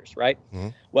SAG actors, right? Mm-hmm.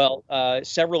 Well,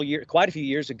 quite a few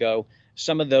years ago,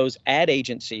 some of those ad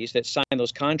agencies that signed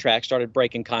those contracts started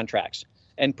breaking contracts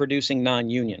and producing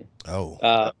non-union.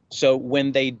 Oh. So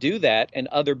when they do that and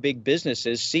other big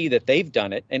businesses see that they've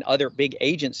done it and other big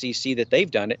agencies see that they've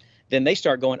done it, then they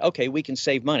start going, okay, we can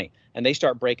save money. And they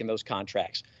start breaking those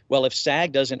contracts. Well, if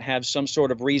SAG doesn't have some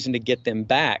sort of reason to get them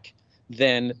back,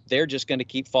 then they're just going to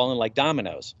keep falling like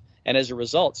dominoes. And as a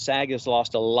result, SAG has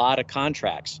lost a lot of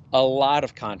contracts.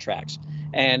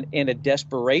 And in a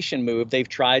desperation move, they've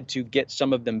tried to get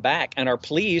some of them back and are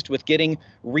pleased with getting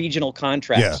regional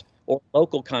contracts or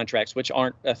local contracts, which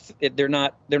aren't they're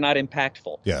not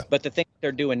impactful. Yeah. But the thing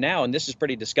they're doing now, and this is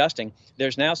pretty disgusting,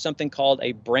 there's now something called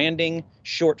a branding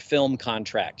short film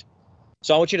contract.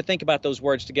 So I want you to think about those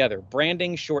words together.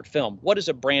 Branding short film. What is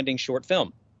a branding short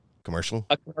film? Commercial.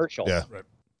 A commercial. Yeah. Right.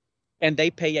 And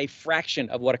they pay a fraction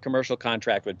of what a commercial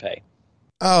contract would pay.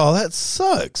 Oh, that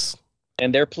sucks.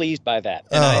 and they're pleased by that,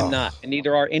 and I am not, and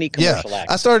neither are any commercial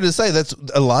actors. I started to say that's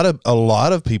a lot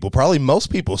of people, probably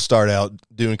most people start out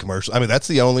doing commercial. I mean, that's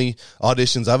the only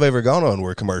auditions I've ever gone on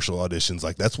were commercial auditions.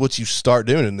 Like that's what you start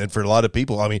doing, and then for a lot of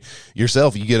people, I mean,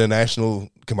 yourself, you get a national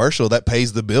commercial that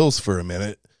pays the bills for a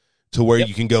minute to where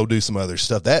you can go do some other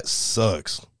stuff. That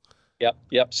sucks.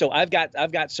 Yep. So I've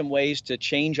got some ways to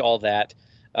change all that,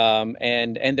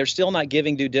 and they're still not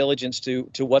giving due diligence to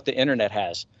what the internet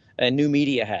has and new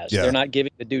media has. Yeah. They're not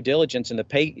giving the due diligence and the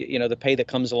pay that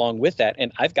comes along with that.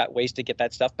 And I've got ways to get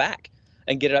that stuff back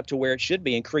and get it up to where it should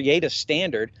be and create a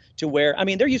standard to where, I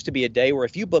mean, there used to be a day where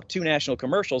if you booked 2 national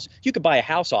commercials, you could buy a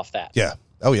house off that. Yeah.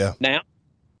 Oh yeah. Now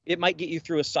it might get you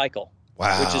through a cycle.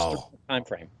 Wow. Which is the time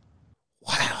frame.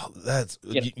 Wow. That's,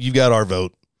 you got our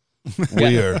vote.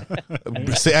 We are.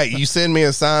 You send me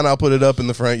a sign, I'll put it up in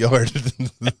the front yard.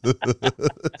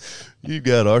 You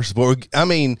got our support. I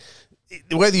mean,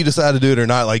 whether you decide to do it or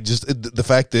not, like just the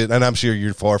fact that, and I'm sure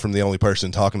you're far from the only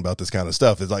person talking about this kind of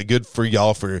stuff, is like good for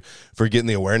y'all for getting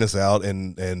the awareness out,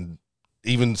 and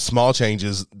even small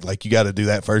changes, like you got to do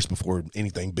that first before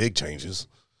anything big changes.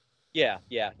 Yeah.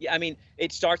 I mean,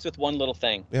 it starts with one little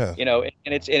thing. Yeah. And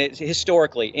it's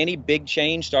historically, any big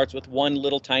change starts with one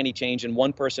little tiny change and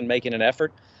one person making an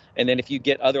effort. And then if you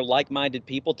get other like-minded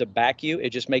people to back you, it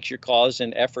just makes your cause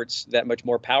and efforts that much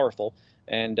more powerful.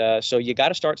 And so you got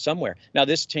to start somewhere. Now,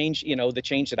 this change, the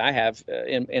change that I have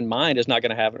in mind is not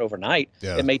going to happen overnight.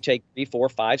 Yeah. It may take 3, 4,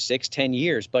 5, 6, 10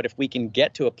 years. But if we can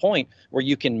get to a point where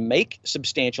you can make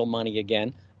substantial money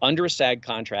again under a SAG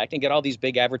contract and get all these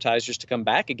big advertisers to come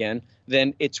back again,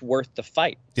 then it's worth the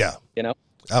fight. Yeah.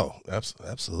 Oh,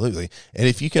 absolutely. And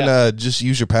if you can just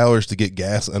use your powers to get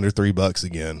gas under $3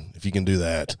 again, if you can do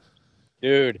that.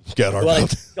 Dude.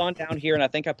 It's gone down here, and I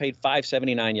think I paid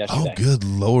 $5.79 yesterday. Oh, good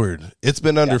Lord. It's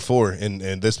been under 4, and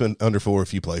it's been under 4 a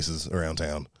few places around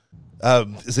town.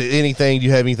 Is there anything, do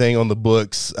you have anything on the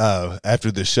books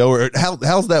after the show? Or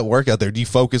how's that work out there? Do you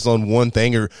focus on one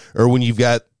thing, or when you've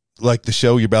got like the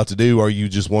show you're about to do, are you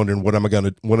just wondering what am I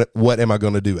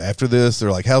going to do after this? Or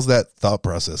like, how's that thought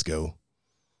process go?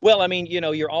 Well, I mean,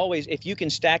 you're always, if you can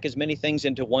stack as many things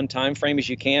into one time frame as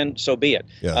you can, so be it.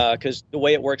 Yeah. Because the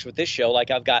way it works with this show,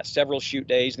 like I've got several shoot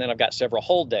days and then I've got several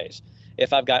hold days.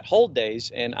 If I've got hold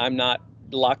days and I'm not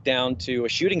locked down to a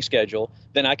shooting schedule,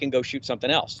 then I can go shoot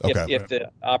something else if the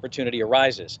opportunity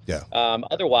arises. Yeah.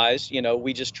 Otherwise,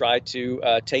 we just try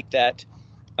to take that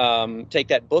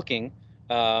booking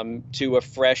to a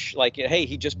fresh, like, hey,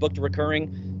 he just booked a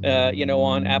recurring,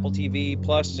 on Apple TV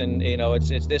Plus, and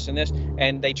it's this and this,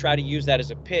 and they try to use that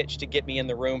as a pitch to get me in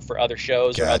the room for other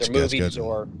shows or other movies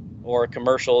or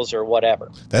commercials or whatever.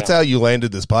 That's how you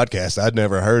landed this podcast. I'd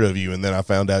never heard of you, and then I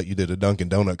found out you did a Dunkin'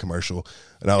 Donut commercial,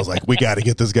 and I was like, we got to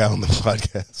get this guy on the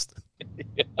podcast.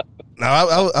 Yeah.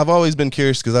 Now, I've always been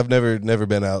curious because I've never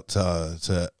been out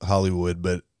to Hollywood,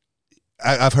 but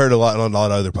I've heard a lot on a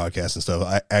lot of other podcasts and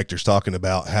stuff, actors talking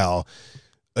about how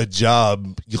a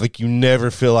job, like, you never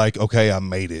feel like, okay, I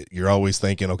made it. You're always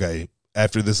thinking, okay,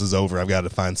 after this is over, I've got to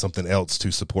find something else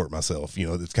to support myself.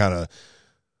 It's kind of.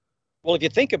 Well, if you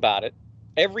think about it,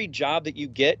 every job that you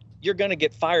get, you're going to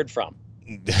get fired from.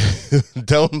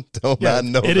 don't not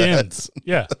know it that. Ends.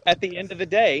 Yeah. At the end of the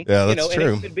day, that's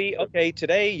true. And it could be, okay,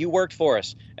 today you worked for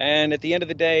us, and at the end of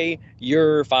the day,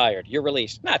 you're fired, you're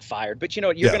released. Not fired, but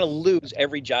you're going to lose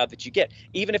every job that you get,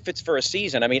 even if it's for a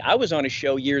season. I mean, I was on a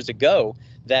show years ago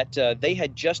that they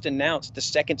had just announced the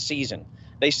second season.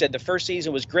 They said the first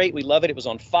season was great, we love it. It was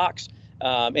on Fox,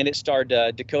 and it starred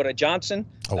Dakota Johnson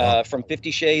from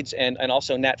 50 Shades, and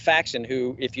also Nat Faxon,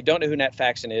 who, if you don't know who Nat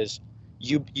Faxon is,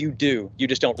 you do. You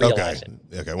just don't realize it.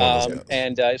 Okay. One of those guys.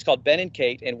 And it's called Ben and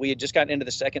Kate, and we had just gotten into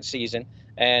the second season.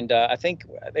 And I think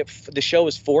the show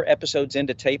was 4 episodes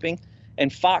into taping,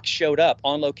 and Fox showed up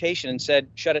on location and said,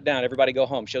 "Shut it down, everybody go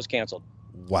home. Show's canceled."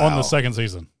 Wow. On the second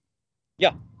season.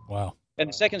 Yeah. Wow. And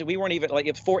the second, we weren't even, like,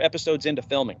 it was 4 episodes into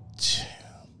filming.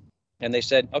 And they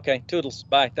said, "Okay, toodles,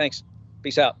 bye, thanks,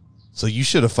 peace out." So you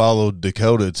should have followed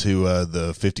Dakota to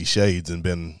the 50 Shades and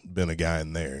been a guy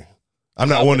in there. I'm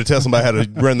not one to tell somebody how to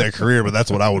run their career, but that's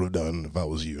what I would have done if I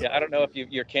was you. Yeah, I don't know if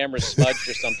your camera's smudged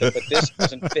or something, but this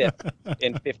doesn't fit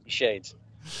in 50 Shades.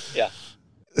 Yeah.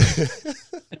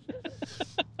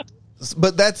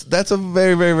 But that's a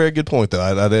very, very, very good point, though.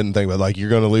 I didn't think about, like, you're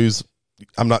going to lose.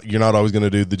 You're not always going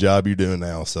to do the job you're doing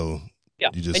now. So yeah,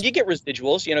 and you get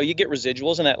residuals. You get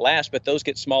residuals, and that lasts, but those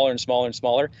get smaller and smaller and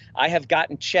smaller. I have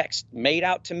gotten checks made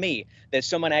out to me that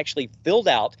someone actually filled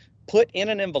out, put in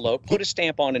an envelope, put a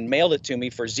stamp on, and mailed it to me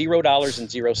for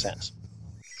 $0.00.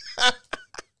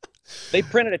 They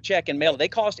printed a check and mailed it.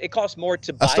 It cost more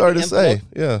to buy I started the to say,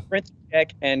 envelope, yeah. print the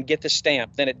check, and get the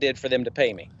stamp than it did for them to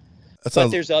pay me. That But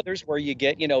sounds there's others where you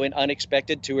get, an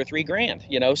unexpected $2 or $3 grand,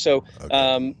 so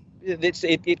okay.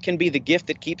 it can be the gift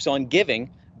that keeps on giving,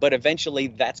 but eventually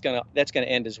that's gonna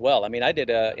end as well. I mean, I did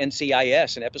an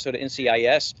episode of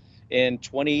NCIS in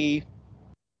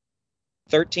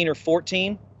 2013 or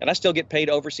 14, and I still get paid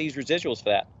overseas residuals for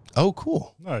that. Oh,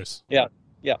 cool. Nice. Yeah.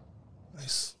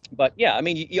 Nice. But yeah, I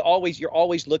mean, you're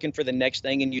always looking for the next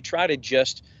thing, and you try to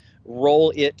just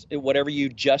roll whatever you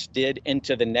just did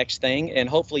into the next thing, and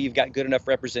hopefully you've got good enough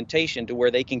representation to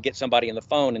where they can get somebody on the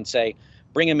phone and say,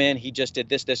 bring him in, he just did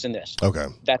this, this, and this. Okay.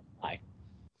 That's why.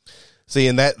 See,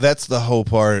 and that's the whole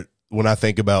part when I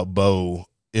think about Bo,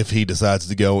 if he decides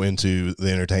to go into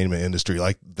the entertainment industry,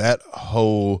 like that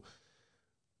whole,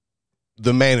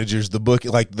 the managers, the book,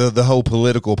 like the whole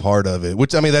political part of it,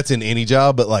 which I mean, that's in any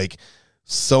job, but like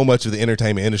so much of the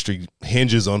entertainment industry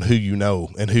hinges on who you know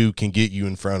and who can get you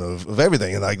in front of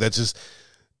everything. And like, that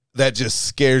just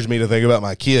scares me to think about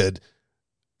my kid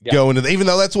going to, even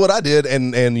though that's what I did.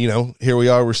 And, here we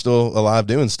are, we're still alive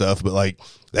doing stuff, but like,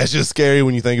 that's just scary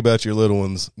when you think about your little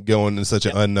ones going in such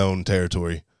an unknown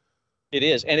territory. It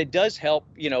is. And it does help,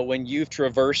 when you've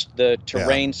traversed the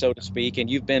terrain, so to speak, and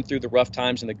you've been through the rough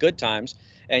times and the good times,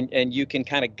 and you can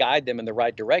kind of guide them in the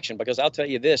right direction. Because I'll tell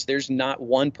you this, there's not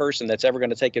one person that's ever going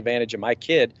to take advantage of my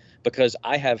kid, because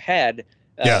I have had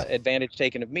advantage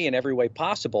taken of me in every way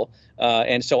possible.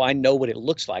 And so I know what it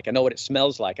looks like. I know what it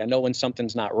smells like. I know when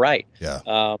something's not right.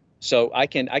 Yeah. So I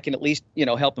can at least,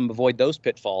 help them avoid those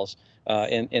pitfalls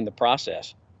in the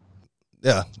process.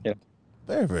 Yeah.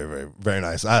 Very, very, very, very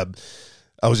nice. I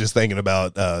was just thinking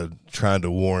about trying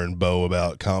to warn Bo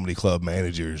about comedy club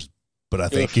managers, but I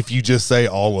think if you just say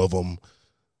all of them,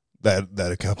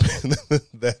 that covers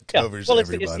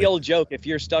everybody. It's the old joke. If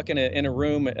you're stuck in a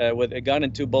room with a gun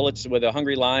and 2 bullets, with a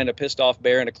hungry lion, a pissed off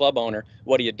bear, and a club owner,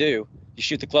 what do? You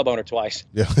shoot the club owner twice.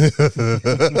 Yeah.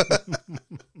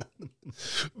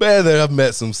 Man, I've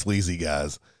met some sleazy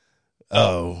guys.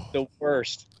 Oh, the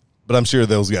worst. But I'm sure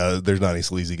those guys, there's not any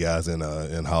sleazy guys in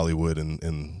Hollywood and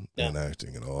in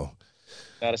acting at all.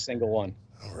 Not a single one.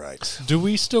 All right. Do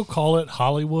we still call it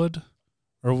Hollywood,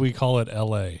 or we call it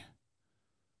L.A.?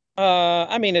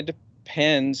 I mean, it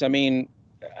depends. I mean,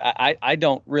 I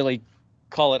don't really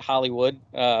call it Hollywood.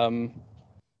 I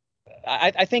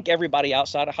think everybody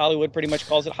outside of Hollywood pretty much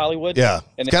calls it Hollywood. Yeah.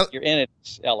 And if you're in it,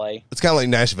 it's L.A. It's kind of like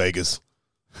Nash Vegas.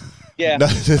 Yeah.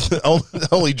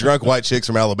 Only drunk white chicks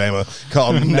from Alabama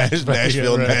call them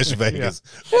Nashville, right. Nash Vegas.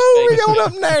 Yeah. Woo, we going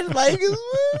up Nash Vegas.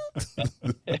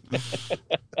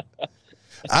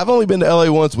 I've only been to LA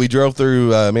once. We drove through,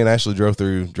 me and Ashley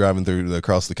driving through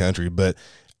across the country, but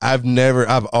I've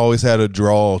always had a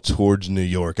draw towards New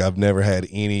York. I've never had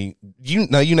any, you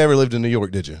never lived in New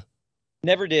York, did you?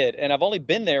 Never did. And I've only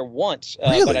been there once,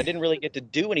 Really? but I didn't really get to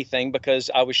do anything because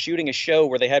I was shooting a show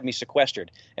where they had me sequestered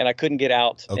and I couldn't get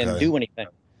out and do anything.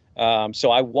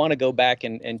 So I want to go back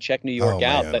and check New York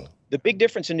out. Man. But the big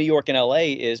difference in New York and LA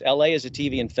is a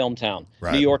TV and film town.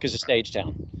 Right. New York is a stage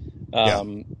town.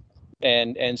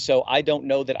 And so I don't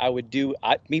know that I would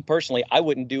me personally, I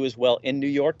wouldn't do as well in New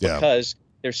York because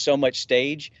there's so much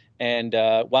stage. And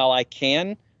while I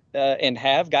can and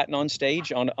have gotten on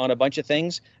stage on a bunch of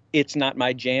things, it's not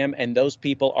my jam, and those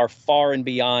people are far and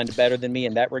beyond better than me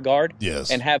in that regard. Yes.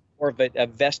 And have more of a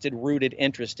vested, rooted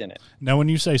interest in it. Now, when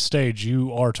you say stage,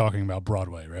 you are talking about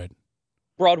Broadway, right?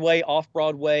 Broadway,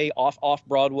 off-Broadway,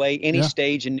 off-Broadway, any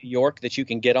stage in New York that you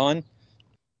can get on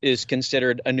is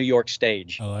considered a New York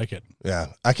stage. I like it.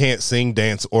 Yeah. I can't sing,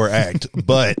 dance, or act,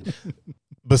 but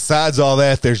besides all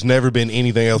that, there's never been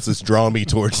anything else that's drawn me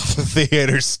towards the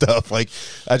theater stuff. Like,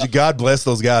 God bless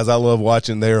those guys. I love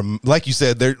watching their, like you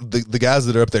said, they're the guys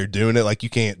that are up there doing it. Like, you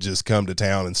can't just come to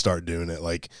town and start doing it.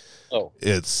 Like,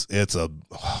 it's a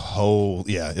whole,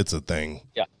 it's a thing.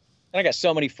 Yeah. And I got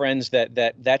so many friends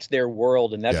that's their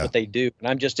world and that's what they do. And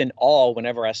I'm just in awe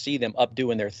whenever I see them up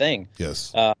doing their thing.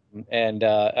 Yes. And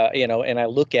I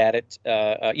look at it,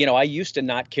 I used to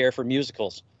not care for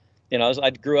musicals. I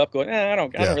grew up going, I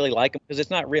don't really like them because it's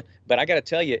not real. But I got to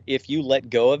tell you, if you let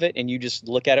go of it and you just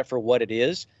look at it for what it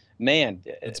is, man,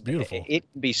 it's beautiful. It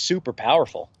can be super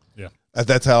powerful. Yeah.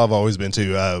 That's how I've always been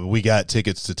too. We got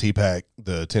tickets to TPAC,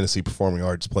 the Tennessee Performing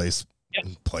Arts place.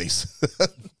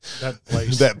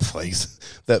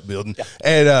 That building. Yeah.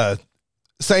 And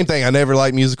same thing. I never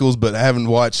liked musicals, but having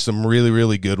watched some really,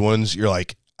 really good ones, you're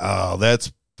like, oh,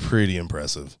 that's pretty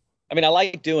impressive. I mean, I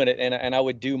like doing it, and I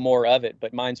would do more of it,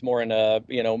 but mine's more in a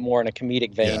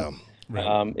comedic vein. Yeah,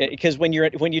 right. Because when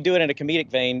you do it in a comedic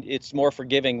vein, it's more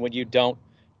forgiving when you don't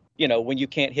when you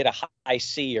can't hit a high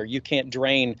C or you can't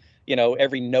drain,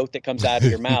 every note that comes out of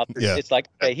your mouth. Yeah. It's like,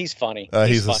 hey, he's funny.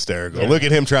 He's funny. hysterical. Yeah. Look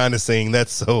at him trying to sing.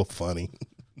 That's so funny.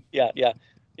 Yeah.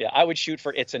 I would shoot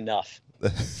for It's Enough.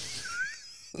 That's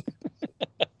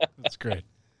great.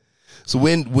 So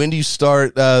when do you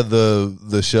start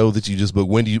the show that you just booked?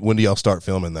 When do y'all start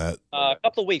filming that? A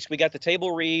couple of weeks. We got the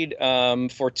table read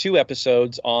for 2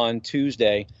 episodes on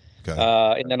Tuesday.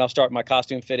 Okay. And then I'll start my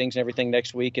costume fittings and everything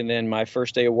next week. And then my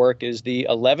first day of work is the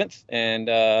 11th. And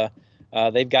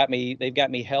they've got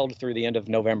me held through the end of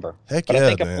November. Heck but yeah, I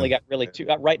think man. I've only got really 2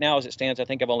 right now as it stands. I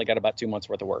think I've only got about 2 months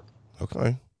worth of work.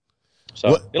 Okay.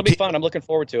 So it'll be fun. I'm looking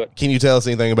forward to it. Can you tell us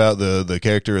anything about the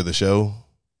character of the show?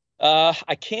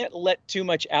 I can't let too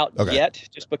much out yet,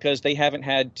 just because they haven't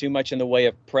had too much in the way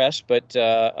of press. But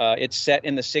it's set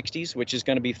in the '60s, which is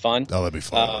going to be fun. Oh, that'd be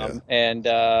fun. And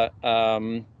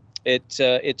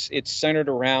it's centered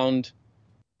around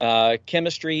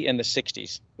chemistry in the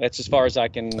 '60s. That's as far as I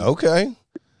can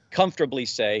comfortably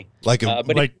say. But if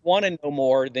you want to know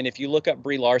more, then if you look up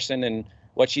Brie Larson and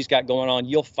what she's got going on,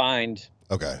 you'll find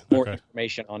more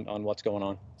information on what's going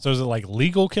on. So is it like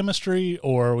legal chemistry,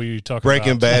 or are we talking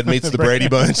Breaking Bad meets the Brady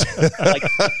Bunch? Like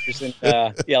beakers and,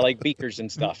 like beakers and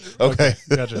stuff. Okay.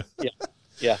 Gotcha.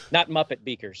 Yeah, not Muppet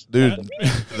beakers. Dude,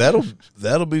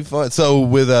 that'll be fun. So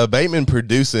with Bateman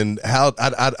producing, how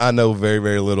I know very,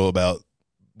 very little about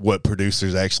what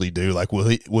producers actually do. Like,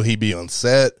 will he be on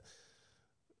set?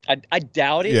 I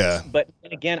doubt it. Yeah. But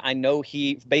again, I know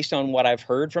based on what I've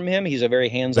heard from him, he's a very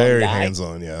hands-on guy. Very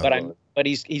hands-on, yeah. But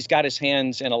he's got his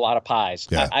hands in a lot of pies.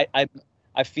 Yeah.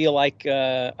 I feel like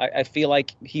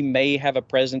he may have a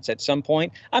presence at some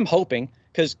point. I'm hoping,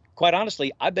 because quite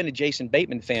honestly, I've been a Jason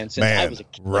Bateman fan since I was a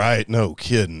kid. Right? No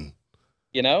kidding.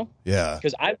 Yeah.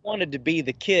 Because I wanted to be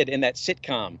the kid in that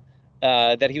sitcom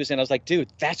that he was in. I was like, dude,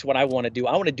 that's what I want to do.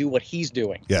 I want to do what he's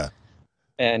doing. Yeah.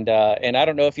 And I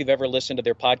don't know if you've ever listened to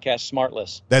their podcast,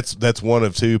 Smartless. That's one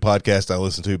of 2 podcasts I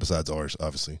listen to besides ours,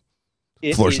 obviously.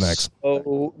 It Floor is Snacks.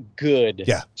 So good.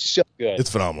 Yeah. So good.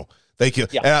 It's phenomenal. Thank you.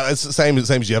 Yeah. It's the same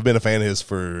as you. I've been a fan of his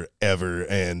forever,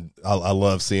 and I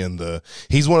love seeing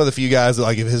he's one of the few guys that,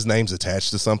 like, if his name's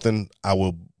attached to something, I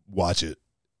will watch it.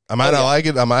 I might not like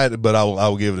it, but I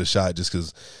will give it a shot just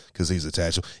because he's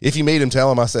attached. If you meet him, tell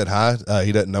him I said hi.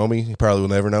 He doesn't know me. He probably will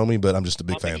never know me, but I'm just a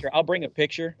big fan. I'll bring a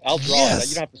picture. I'll draw it.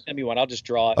 You don't have to send me one. I'll just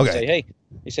draw it and say, hey,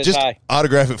 he says just hi.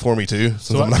 Autograph it for me, too,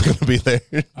 since I'm not going to be there.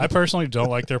 I personally don't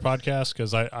like their podcast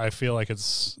because I feel like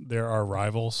there are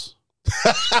rivals.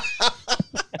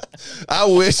 I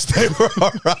wish they were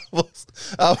our rivals.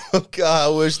 Oh,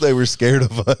 God, I wish they were scared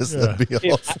of us. Yeah. That'd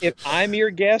be awesome. If I'm your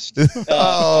guest, I think we're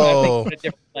on a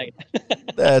different plane.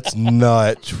 That's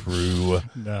not true.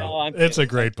 No, it's a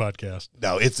great podcast.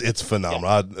 No, it's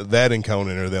phenomenal. Yeah. That and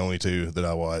Conan are the only 2 that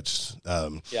I watched.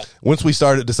 Once we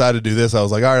decided to do this, I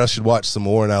was like, all right, I should watch some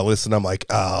more. And I listened. I'm like,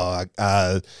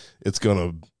 it's going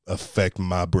to affect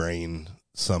my brain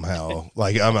somehow.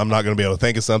 Like, I'm not going to be able to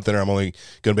think of something, or I'm only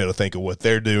going to be able to think of what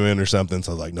they're doing or something.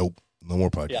 So I was like, nope, no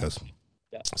more podcasts.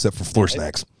 Yeah. Except for Floor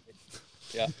Snacks.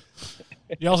 Yeah.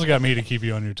 You also got me to keep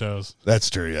you on your toes. That's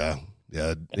true. Yeah.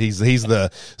 Yeah.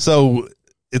 So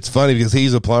it's funny because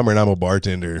he's a plumber and I'm a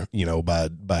bartender,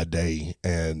 by day.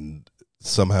 And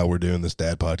somehow we're doing this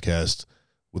dad podcast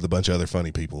with a bunch of other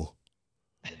funny people.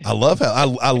 I love how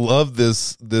I love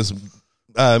this.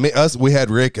 We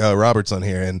had Rick Roberts on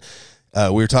here, and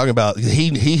we were talking about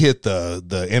he hit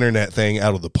the internet thing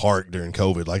out of the park during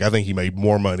COVID. Like, I think he made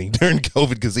more money during COVID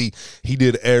because he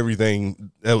did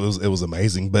everything. It was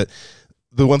amazing. But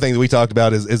the one thing that we talked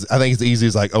about is I think it's easy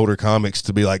as, like, older comics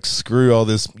to be like, screw all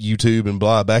this YouTube and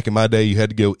blah. Back in my day, you had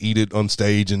to go eat it on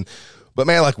stage, but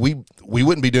man, like, we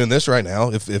wouldn't be doing this right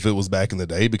now if it was back in the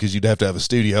day, because you'd have to have a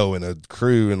studio and a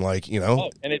crew and, like,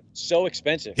 and it's so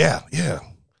expensive. Yeah.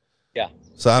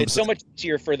 So it's so much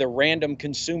easier for the random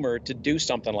consumer to do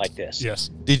something like this. Yes.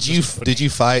 Did you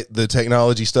fight the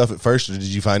technology stuff at first, or did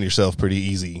you find yourself pretty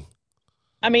easy?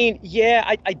 I mean,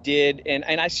 yeah, I did,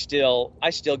 and I still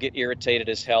get irritated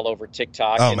as hell over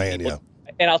TikTok. Oh, man, yeah.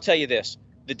 And I'll tell you this,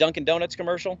 the Dunkin' Donuts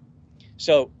commercial.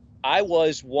 So I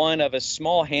was one of a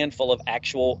small handful of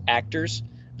actual actors.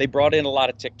 They brought in a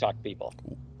lot of TikTok people.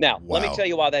 Now, let me tell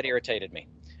you why that irritated me.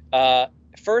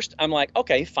 First, I'm like,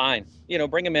 okay, fine,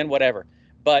 bring them in, whatever.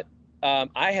 But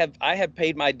I have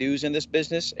paid my dues in this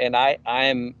business, and I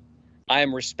am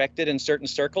respected in certain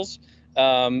circles.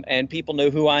 And people know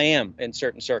who I am in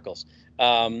certain circles.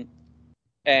 And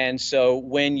so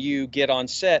when you get on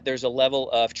set, there's a level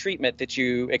of treatment that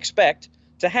you expect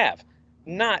to have.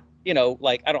 Not,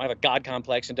 like, I don't have a God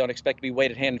complex and don't expect to be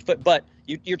weighted hand and foot, but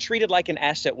you're treated like an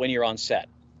asset when you're on set.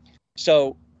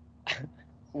 So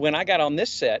when I got on this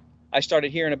set, I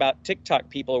started hearing about TikTok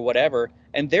people or whatever,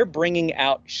 and they're bringing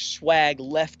out swag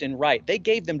left and right. They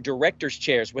gave them director's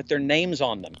chairs with their names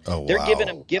on them. Oh, They're wow. giving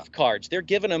them gift cards. They're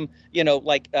giving them, Yeti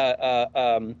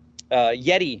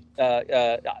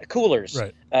coolers.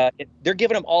 Right. They're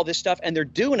giving them all this stuff, and they're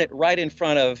doing it right in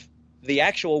front of the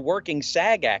actual working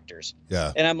SAG actors.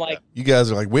 Yeah. And I'm like, You guys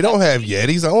are like, we don't have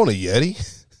Yetis. I want a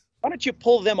Yeti. why don't you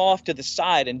pull them off to the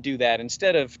side and do that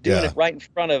instead of doing it right in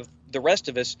front of the rest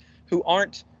of us who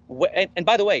aren't. And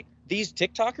by the way, these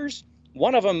TikTokers,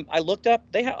 one of them I looked up,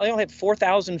 they only had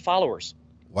 4,000 followers.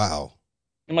 Wow.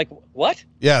 I'm like, what?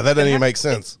 Yeah, that doesn't even make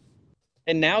sense.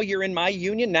 And now you're in my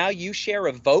union. Now you share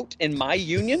a vote in my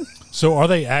union. So are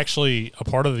they actually a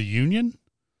part of the union?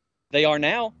 They are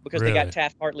now because Really? they got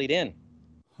Taft-Hartley'd in,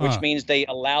 which means they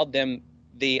allowed them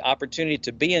the opportunity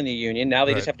to be in the union. Now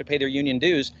they just have to pay their union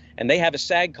dues, and they have a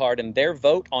SAG card, and their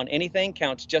vote on anything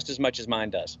counts just as much as mine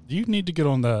does. You need to get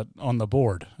on the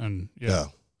board, and Yeah.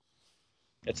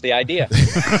 It's the idea.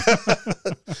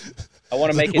 I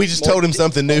want to make it. We just told him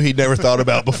something new he'd never thought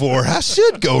about before. I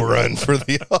should go run for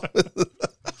the office.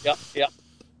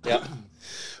 Yep.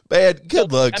 Bad.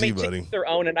 Good luck to you, to buddy. each their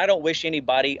own, and I don't wish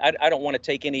anybody. I don't want to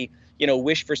take any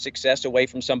wish for success away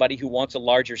from somebody who wants a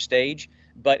larger stage.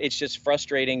 But it's just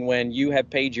frustrating when you have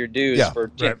paid your dues for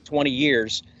 20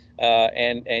 years,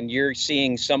 and you're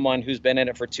seeing someone who's been in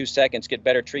it for 2 seconds get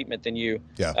better treatment than you.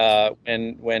 Yeah.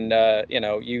 When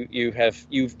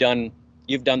you've done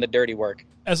the dirty work.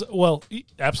 as well,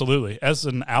 absolutely. As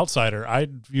an outsider, I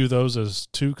view those as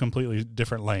two completely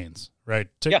different lanes. Right?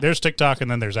 There's TikTok, and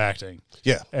then there's acting.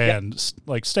 Yeah. And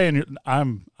like, stay in your.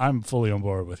 I'm fully on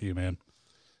board with you, man.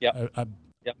 Yeah.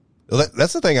 Well,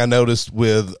 that's the thing I noticed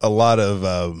with a lot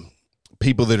of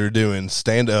people that are doing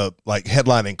stand-up, like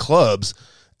headlining clubs,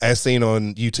 as seen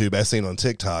on YouTube, as seen on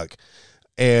TikTok.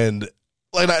 And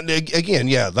like, again,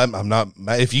 I'm not,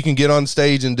 if you can get on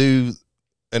stage and do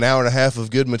an hour and a half of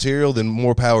good material, then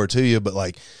more power to you. But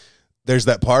like, there's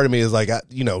that part of me is like,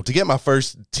 to get my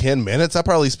first 10 minutes, I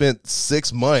probably spent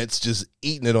 6 months just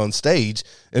eating it on stage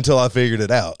until I figured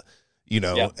it out.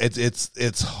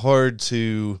 It's hard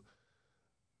to.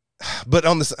 But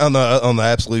on the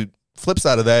absolute flip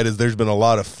side of that is there's been a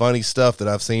lot of funny stuff that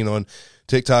I've seen on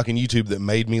TikTok and YouTube that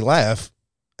made me laugh,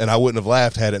 and I wouldn't have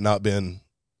laughed had it not been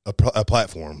a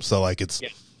platform. So like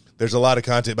there's a lot of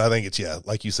content, but I think it's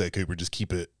like you said, Cooper, just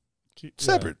keep it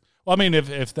separate. Well, I mean,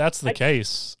 if that's the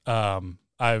case, we're on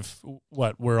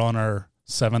our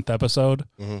 7th episode.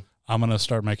 Mm-hmm. I'm gonna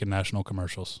start making national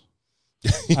commercials.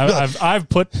 I've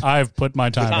put my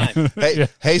time in.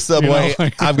 Hey, Subway,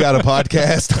 I've got a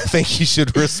podcast. I think you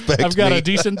should respect me. I've got a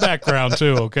decent background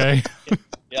too, okay?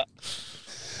 Yeah.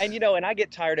 And and I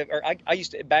get tired of, or I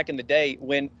used to, back in the day,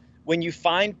 when you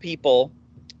find people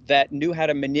that knew how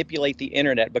to manipulate the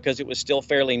internet because it was still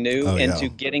fairly new into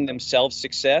getting themselves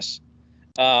success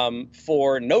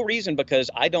for no reason,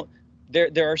 because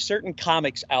there are certain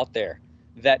comics out there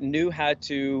that knew how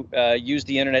to use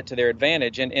the internet to their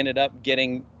advantage and ended up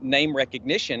getting name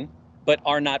recognition, but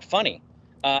are not funny.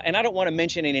 And I don't want to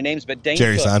mention any names, but Dane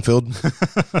Jerry Cook. Seinfeld.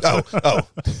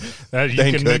 You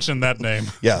Dane can Cook. mention that name.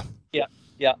 Yeah.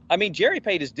 I mean, Jerry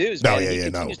paid his dues. No,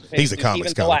 Man. no. To pay He's his a dues,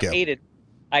 comics even though comic.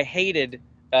 I hated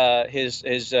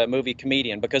his movie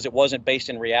Comedian because it wasn't based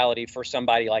in reality for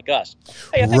somebody like us.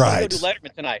 Hey, I think we're going to go do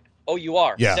Letterman tonight. Oh, you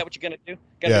are? Yeah. Is that what you're going to do?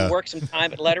 Going to work some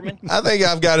time at Letterman? I think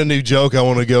I've got a new joke I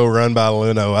want to go run by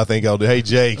Luno. I think I'll do. Hey,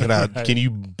 Jay, can you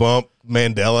bump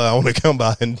Mandela? I want to come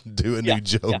by and do a new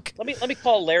joke. Yeah. Let me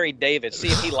call Larry David, see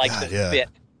if he likes this bit.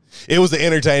 It was an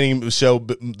entertaining show,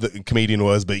 the Comedian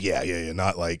was, but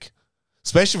not like,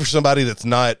 especially for somebody that's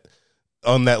not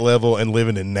on that level and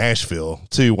living in Nashville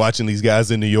too, watching these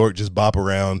guys in New York just bop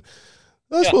around.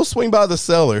 We'll swing by the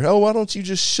cellar. Oh, why don't you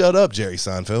just shut up, Jerry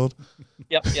Seinfeld?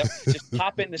 Yep. Just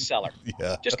pop in the cellar.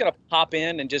 Yeah. Just gonna pop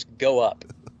in and just go up.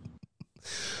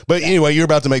 But anyway, you're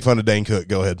about to make fun of Dane Cook.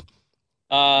 Go ahead.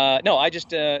 No, I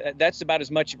just that's about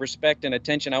as much respect and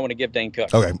attention I want to give Dane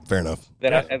Cook. Okay, fair enough.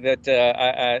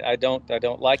 I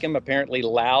don't like him. Apparently,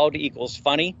 loud equals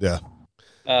funny. Yeah.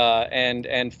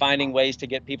 And finding ways to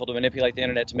get people to manipulate the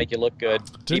internet to make you look good,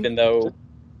 even though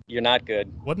you're not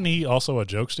good. Wasn't he also a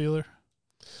joke stealer?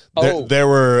 There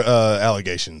were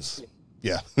allegations.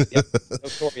 Yeah. Yep.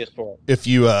 Notorious for it. If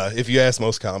you ask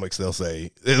most comics, they'll say,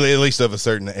 at least of a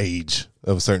certain age,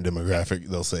 of a certain demographic,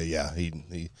 they'll say,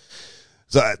 he.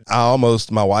 So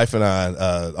my wife and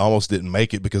I almost didn't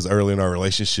make it because early in our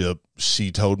relationship,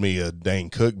 she told me a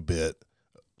Dane Cook bit.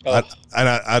 Oh.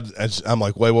 I'm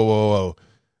like, wait, whoa.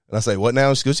 And I say, what now?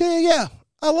 And she goes, yeah,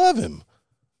 I love him.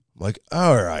 I'm like,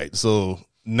 all right. So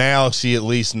now she at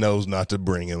least knows not to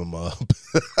bring him up.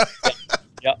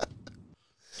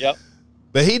 Yep.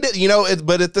 But he did,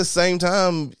 but at the same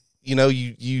time,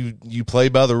 you play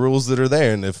by the rules that are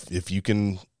there. And if you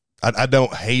can, I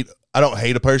don't hate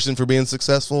a person for being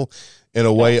successful in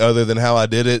a way other than how I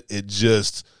did it. It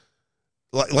just,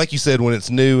 like you said, when it's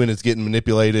new and it's getting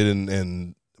manipulated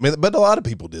and I mean, but a lot of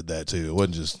people did that too. It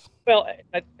wasn't just. Well,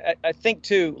 I think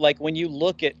too, like when you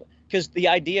look at, because the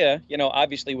idea,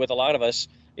 obviously with a lot of us,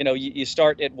 you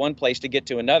start at one place to get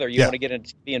to another. You want to get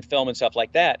into TV and film and stuff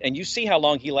like that. And you see how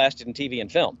long he lasted in TV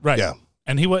and film. Right. Yeah.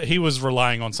 And he was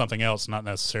relying on something else, not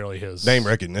necessarily his name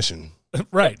recognition.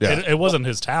 Right. Yeah. It wasn't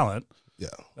his talent. Yeah.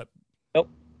 Nope.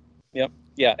 Yep.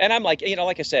 Yeah. And I'm like,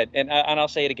 like I said, and I'll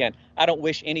say it again. I don't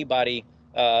wish anybody,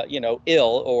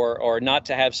 ill or not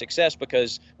to have success,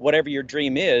 because whatever your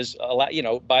dream is,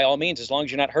 by all means, as long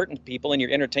as you're not hurting people and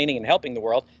you're entertaining and helping the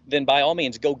world, then by all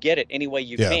means, go get it any way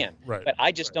you can. Right. But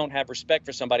I just don't have respect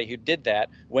for somebody who did that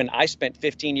when I spent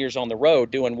 15 years on the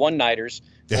road doing one-nighters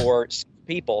for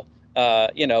people,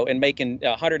 and making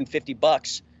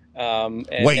 $150.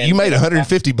 Wait, you made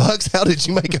 $150? How did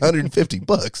you make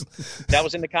 $150? That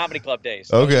was in the comedy club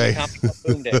days. Okay. Comedy club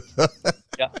boom days.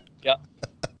 Yeah.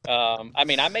 I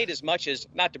mean, I made as much as,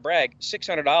 not to brag,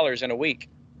 $600 in a week.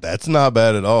 That's not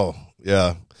bad at all.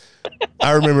 Yeah.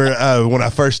 I remember when I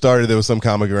first started, there was some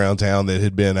comic around town that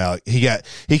had been out. He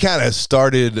kind of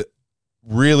started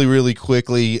really, really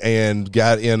quickly and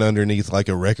got in underneath like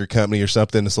a record company or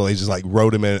something. So they just like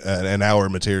wrote him an hour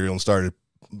of material and started,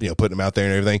 putting him out there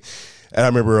and everything. And I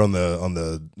remember on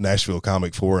the Nashville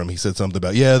Comic Forum, he said something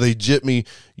about, they gypped me,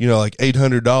 like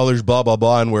 $800, blah, blah,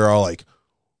 blah. And we're all like,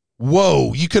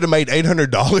 whoa, you could have made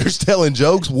 $800 telling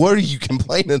jokes? What are you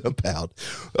complaining about?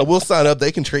 We'll sign up.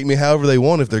 They can treat me however they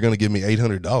want if they're going to give me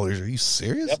 $800. Are you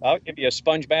serious? Yep, I'll give you a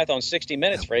sponge bath on 60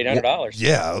 Minutes for $800.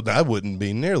 Yeah, I wouldn't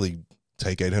be nearly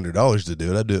take $800 to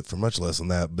do it. I'd do it for much less than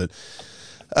that. But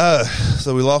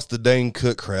so we lost the Dane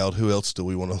Cook crowd. Who else do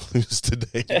we want to lose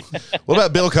today? What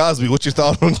about Bill Cosby? What's your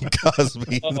thought on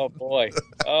Cosby? Oh, boy.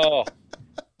 Oh,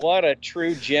 what a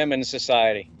true gem in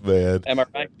society. Man. Am I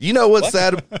right? You know what's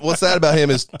sad? What's sad about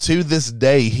him is to this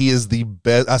day, he is the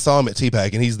best. I saw him at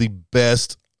T-Pack, and he's the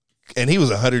best. And he was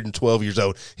 112 years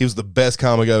old. He was the best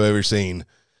comic I've ever seen.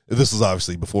 This was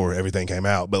obviously before everything came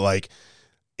out, but like,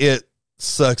 it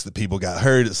sucks that people got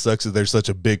hurt. It sucks that there's such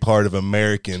a big part of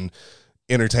American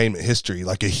entertainment history,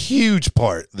 like a huge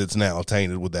part that's now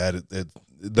tainted with that.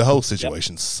 The whole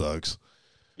situation sucks.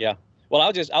 Yeah. Well,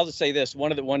 I'll just say this.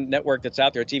 One network that's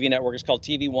out there, a TV network, is called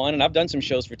TV One, and I've done some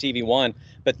shows for TV One,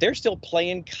 but they're still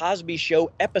playing Cosby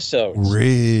Show episodes.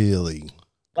 Really?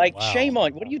 Like, wow. Shame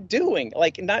on you. What are you doing?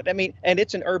 Like, and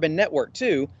it's an urban network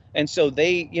too. And so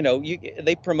they,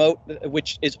 they promote,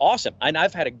 which is awesome. And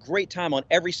I've had a great time on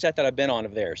every set that I've been on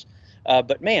of theirs.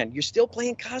 But man, you're still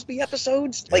playing Cosby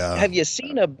episodes? Like, have you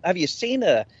seen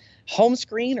a home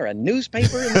screen or a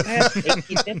newspaper in the past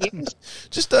 18 years?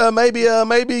 Just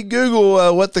maybe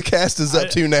Google what the cast is up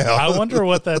to now. I wonder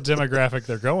what that demographic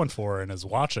they're going for and is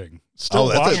watching.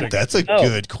 Watching. That's a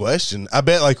good question. I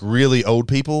bet like really old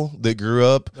people that grew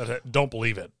up don't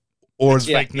believe it. Or it's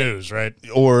fake news, right?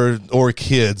 Or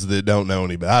kids that don't know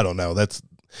anybody. I don't know. It's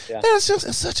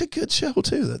such a good show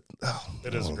too.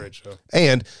 It is a great show.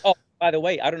 And by the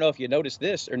way, I don't know if you noticed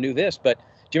this or knew this, but do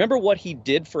you remember what he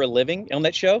did for a living on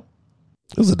that show?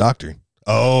 He was a doctor.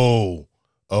 Oh.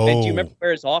 And do you remember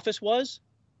where his office was?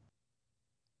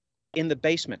 In the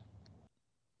basement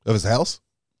of his house.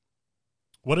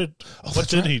 What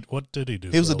did he do?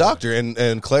 He was a doctor,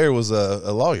 and Claire was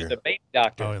a lawyer. He was a baby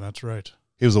doctor. Oh, that's right.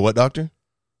 He was a what doctor? He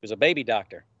was a baby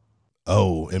doctor.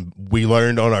 Oh, and we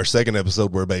learned on our second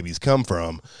episode where babies come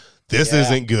from. This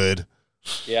isn't good.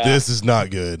 Yeah. This is not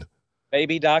good.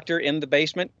 Baby doctor in the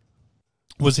basement.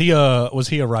 Was he a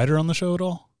writer on the show at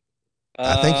all?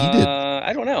 I think he did.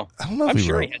 I don't know. I don't know. I'm if he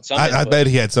sure wrote. He had something. I bet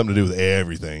he had something to do with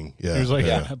everything. Yeah. He was like,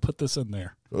 "Yeah, put this in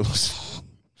there."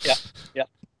 Yeah.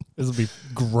 This will be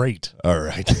great. All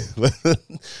right. Is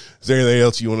there anything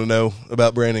else you want to know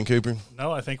about Brandon Cooper?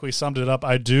 No, I think we summed it up.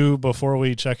 I do. Before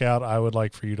we check out, I would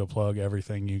like for you to plug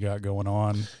everything you got going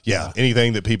on. Yeah,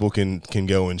 anything that people can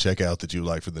go and check out that you would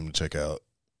like for them to check out.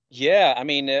 Yeah, I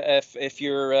mean, if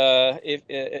you're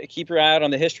keep your eye out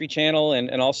on the History Channel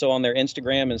and also on their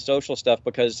Instagram and social stuff,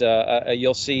 because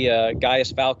you'll see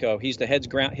Gaius Falco. He's the head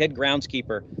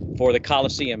groundskeeper for the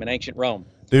Colosseum in ancient Rome.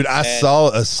 Dude, I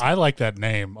like that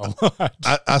name a lot.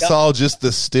 I saw just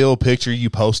the still picture you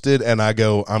posted, and I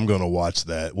go, I'm going to watch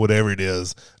that. Whatever it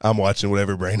is, I'm watching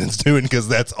whatever Brandon's doing because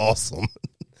that's awesome.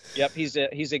 Yep, he's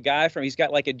a guy he's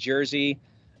got like a jersey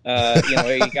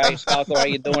Hey, you guys, Falco, how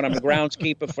you doing? I'm a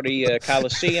groundskeeper for the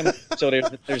Coliseum. So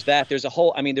there's that. There's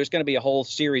going to be a whole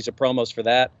series of promos for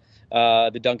that.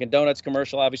 The Dunkin' Donuts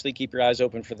commercial, obviously, keep your eyes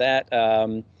open for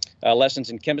that. Lessons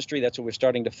in Chemistry, that's what we're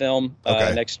starting to film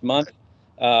next month.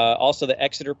 Also, the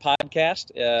Exeter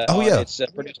podcast. It's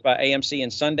produced by AMC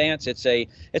and Sundance.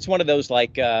 It's one of those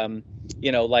like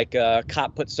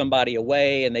cop puts somebody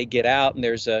away and they get out and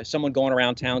there's someone going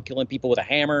around town killing people with a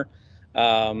hammer.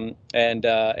 And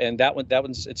that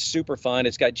one's it's super fun.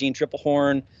 It's got Gene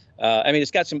Triplehorn.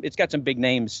 It's got some big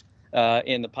names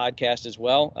in the podcast as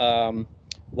well.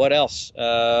 What else?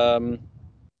 That's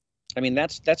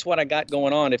what I got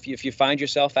going on. If you find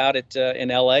yourself out in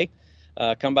LA,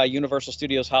 come by Universal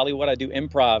Studios Hollywood. I do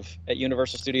improv at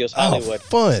Universal Studios Hollywood. Oh,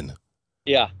 fun.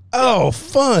 Yeah.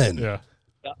 Fun. Yeah.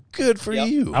 Good for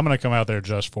you. I'm going to come out there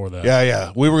just for that.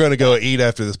 Yeah. We were going to go eat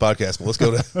after this podcast, but let's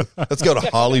go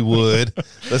to Hollywood.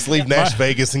 Let's leave Nash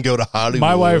Vegas and go to Hollywood.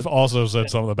 My wife also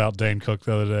said something about Dane Cook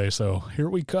the other day, so here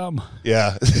we come.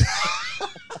 Yeah.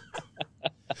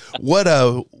 What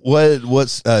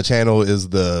channel is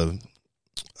the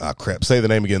say the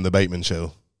name again, the Bateman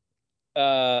Show?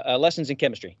 Lessons in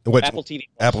Chemistry. Apple TV.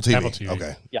 Apple TV.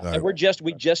 Okay. Yeah, and we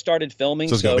just started filming,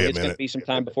 so it's going to be some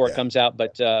time before it comes out.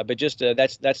 But just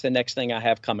that's the next thing I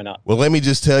have coming up. Well, let me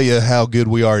just tell you how good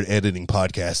we are at editing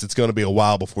podcasts. It's going to be a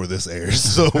while before this airs,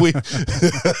 so we like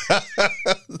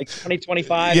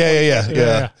 2025.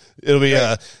 Yeah. It'll be.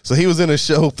 So he was in a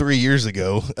show 3 years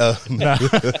ago.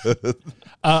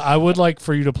 I would like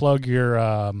for you to plug your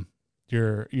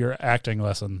acting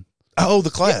lesson. Oh, the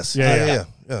class. Yeah.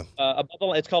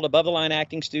 It's called Above the Line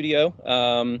Acting Studio.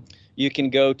 You can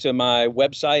go to my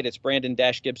website. It's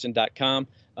brandon-gibson.com.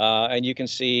 And you can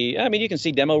see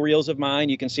demo reels of mine.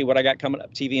 You can see what I got coming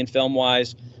up TV and film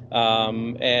wise.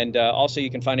 And also you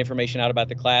can find information out about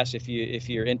the class if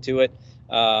you're into it.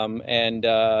 So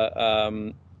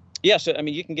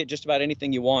you can get just about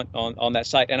anything you want on that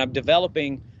site. And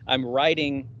I'm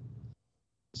writing.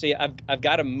 See, I've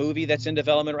got a movie that's in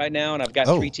development right now, and I've got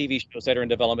 3 TV shows that are in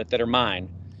development that are mine.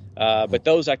 But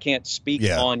those I can't speak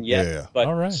on yet. Yeah. But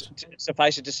all right.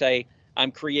 Suffice it to say, I'm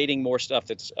creating more stuff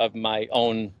that's of my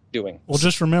own doing. Well,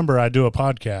 just remember, I do a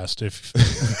podcast. If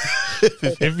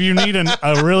you need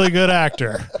a really good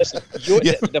actor. Listen,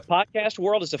 the podcast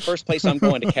world is the first place I'm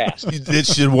going to cast. It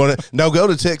should go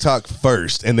to TikTok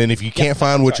first, and then if you can't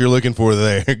find what you're looking for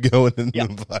there, go into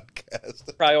the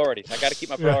podcast. Priorities. I got to keep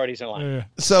my priorities in line. Yeah.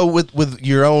 So with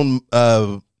your own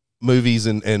movies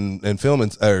and film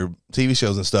or TV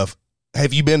shows and stuff,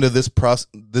 have you been to this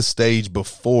stage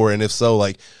before? And if so,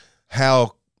 like,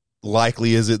 how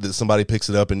likely is it that somebody picks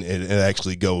it up and it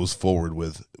actually goes forward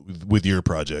with your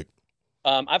project?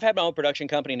 I've had my own production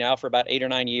company now for about 8 or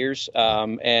 9 years,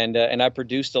 and I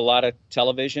produced a lot of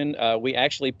television. We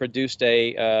actually produced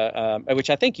which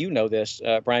I think you know this,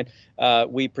 Brian.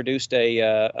 We produced a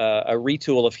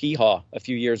retool of Hee Haw a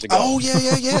few years ago. Oh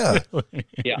yeah.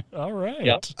 Yeah. All right.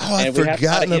 Yeah. Oh, I'd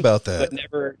forgotten about that.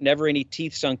 But never any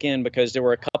teeth sunk in because there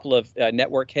were a couple of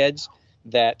network heads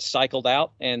that cycled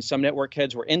out, and some network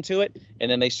heads were into it,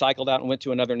 and then they cycled out and went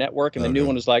to another network, and the new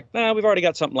one was like, we've already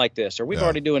got something like this, or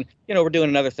we're doing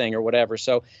another thing or whatever.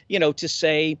 So, to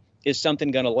say, is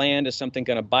something going to land? Is something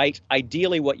going to bite?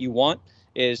 Ideally, what you want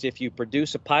is if you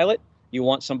produce a pilot, you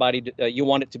want you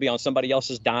want it to be on somebody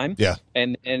else's dime. Yeah.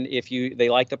 And if they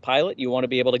like the pilot, you want to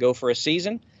be able to go for a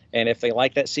season. And if they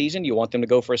like that season, you want them to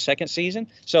go for a second season.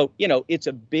 So, it's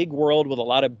a big world with a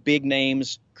lot of big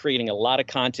names creating a lot of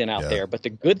content out there. But the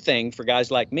good thing for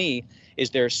guys like me is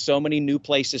there's so many new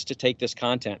places to take this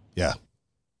content. Yeah.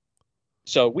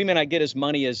 So we may not get as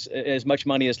much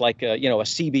money as like, a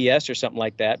CBS or something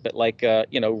like that. But like,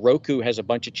 Roku has a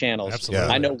bunch of channels. Absolutely.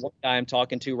 I know one guy I'm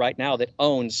talking to right now that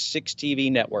owns 6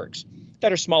 TV networks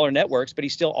that are smaller networks, but he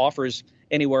still offers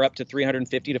anywhere up to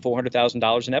 $350,000 to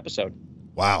 $400,000 an episode.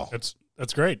 Wow. That's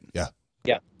great. Yeah.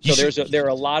 Yeah. So there are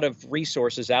a lot of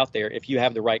resources out there if you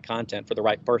have the right content for the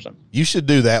right person. You should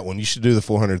do that one. You should do the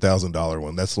 $400,000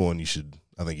 one. That's the one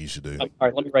I think you should do. All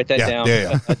right, let me write that down.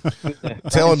 Yeah.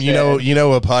 Tell him you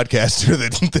know a podcaster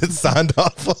that signed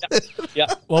off on it. Yeah.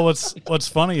 Well, what's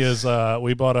funny is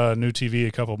we bought a new TV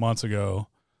a couple months ago.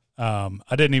 I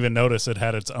didn't even notice it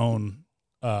had its own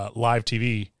live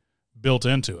TV built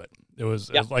into it. It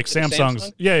was like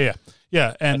Samsung's. Samsung?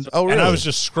 Yeah. And really? And I was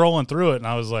just scrolling through it, and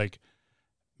I was like,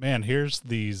 man, here's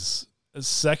these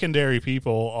secondary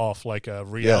people off like a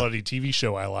reality TV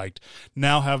show I liked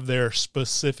now have their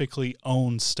specifically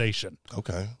owned station.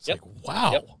 Okay. It's like,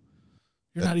 wow,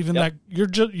 you're not even that.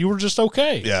 You were just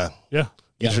okay. Yeah.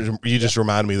 You just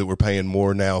remind me that we're paying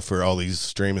more now for all these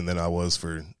streaming than I was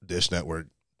for Dish Network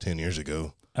 10 years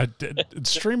ago.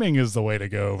 Streaming is the way to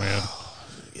go, man.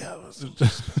 Yeah.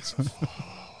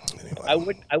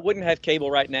 Anyway. I wouldn't have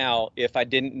cable right now if I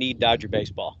didn't need Dodger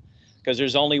baseball, because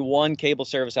there's only one cable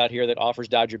service out here that offers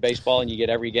Dodger baseball, and you get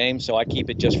every game. So I keep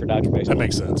it just for Dodger baseball. That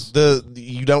makes sense.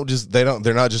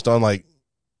 They're not just on like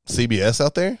CBS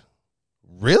out there.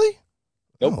 Really?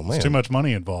 Nope. Oh man, It's too much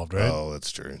money involved, right? Oh,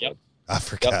 that's true. Yep. I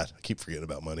forgot. I keep forgetting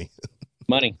about money.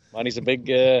 Money's a big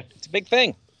it's a big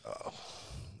thing.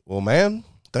 Well, man,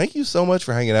 thank you so much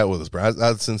for hanging out with us, bro.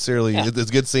 I sincerely,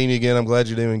 it's good seeing you again. I'm glad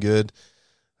you're doing good.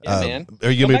 Yeah, man.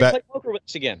 Are you gonna be back? Play poker with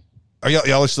us again? Are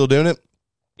y'all are still doing it?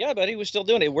 Yeah, buddy, we're still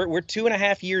doing it. We're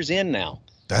 2.5 years in now.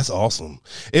 That's awesome.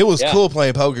 It was cool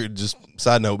playing poker. Just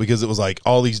side note, because it was like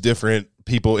all these different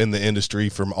people in the industry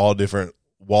from all different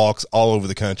walks all over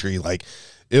the country. Like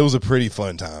it was a pretty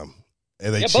fun time.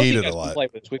 And they cheated a lot.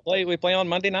 We play on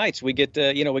Monday nights. We get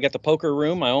we got the poker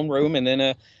room, my own room, and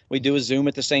then we do a Zoom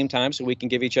at the same time so we can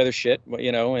give each other shit,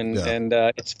 and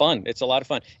it's fun. It's a lot of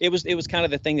fun. It was kind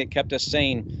of the thing that kept us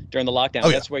sane during the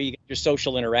lockdown. That's where you get your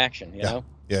social interaction, you know.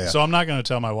 Yeah. So I'm not going to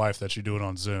tell my wife that you do it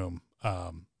on Zoom,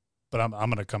 but I'm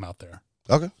going to come out there.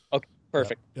 Okay.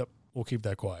 Perfect. Yep. We'll keep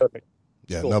that quiet. Perfect.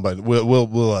 Yeah, Cool. nobody.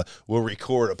 We'll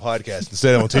record a podcast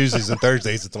instead of on Tuesdays and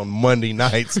Thursdays. It's on Monday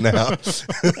nights now.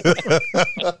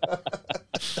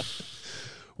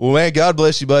 Well, man, God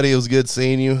bless you, buddy. It was good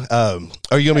seeing you. Are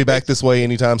you gonna be back this way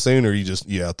anytime soon, or are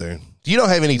you out there? You don't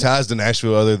have any ties to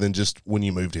Nashville other than just when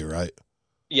you moved here, right?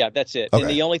 Yeah, that's it. Okay. And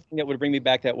the only thing that would bring me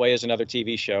back that way is another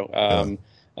TV show,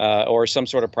 or some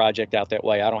sort of project out that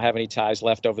way. I don't have any ties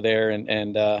left over there,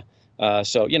 and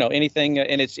so anything,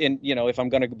 and it's in if I'm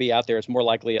going to be out there, it's more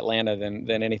likely Atlanta than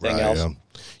anything else. Yeah.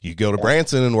 You go to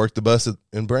Branson and work the bus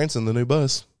in Branson, the new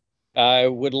bus. I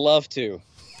would love to.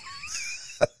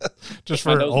 Just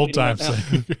for old time's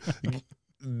sake.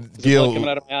 Gil, coming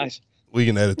out of my eyes. We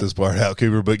can edit this part out,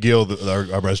 Cooper. But Gil,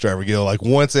 our bus driver, Gil, like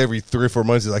once every 3 or 4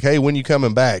 months, he's like, "Hey, when you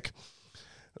coming back?"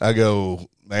 I go,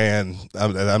 "Man,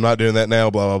 I'm not doing that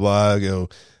now." Blah blah blah. I go.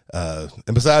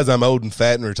 And besides, I'm old and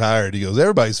fat and retired. He goes,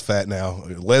 everybody's fat now.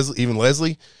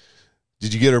 Leslie,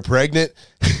 did you get her pregnant?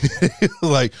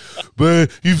 Like,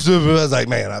 but I was like,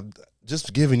 man, I'm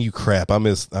just giving you crap. I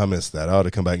miss that. I ought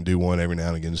to come back and do one every now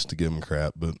and again just to give them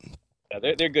crap. But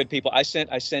yeah, they're good people. I sent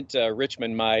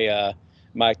Richmond my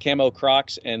camo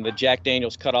Crocs and the Jack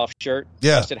Daniels cutoff shirt.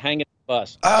 Yeah. I said, hang it in the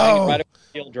bus. Oh. Hang it right up the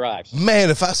field drives. Man,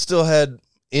 if I still had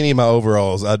any of my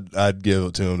overalls, I'd give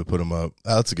it to him to put them up.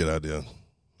 That's a good idea.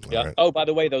 Yeah. Right. Oh, by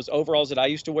the way, those overalls that I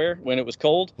used to wear when it was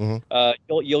cold,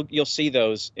 you'll see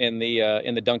those in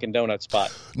the Dunkin' Donut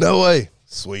spot. No way.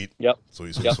 Sweet. Yep.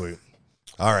 Sweet.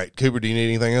 All right, Cooper, do you need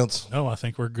anything else? No, I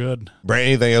think we're good.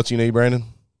 Anything else you need, Brandon?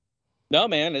 No,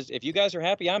 man. If you guys are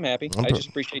happy, I'm happy. I just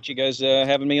appreciate you guys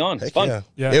having me on. It's fun.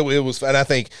 Yeah. It was fun. I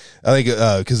think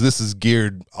because this is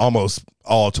geared almost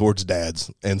all towards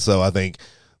dads, and so I think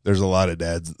there's a lot of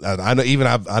dads. I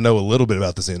know a little bit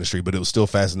about this industry, but it was still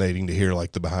fascinating to hear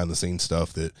like the behind the scenes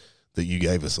stuff that you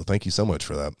gave us. So thank you so much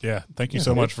for that. Yeah. Thank you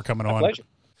so much for coming on. Pleasure.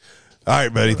 All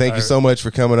right, buddy. Thank you so much for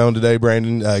coming on today,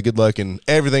 Brandon. Good luck in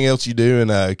everything else you do,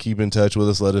 and keep in touch with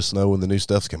us. Let us know when the new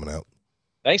stuff's coming out.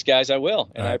 Thanks, guys. I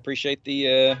will, and I appreciate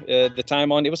the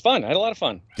time on. It was fun. I had a lot of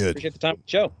fun. Good. Appreciate the time on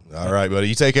the show. All right, buddy.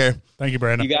 You take care. Thank you,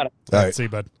 Brandon. You got it. All right. See you,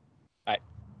 bud.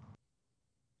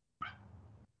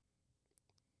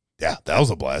 Yeah, that was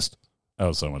a blast. That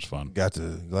was so much fun. Glad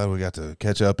we got to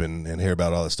catch up and hear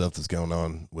about all the stuff that's going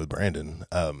on with Brandon.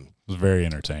 It was very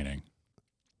entertaining.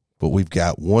 But we've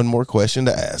got one more question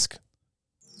to ask.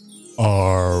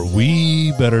 Are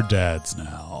we better dads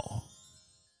now?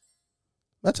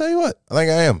 I'll tell you what, I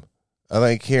think I am. I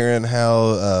think hearing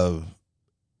how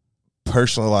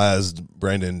personalized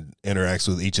Brandon interacts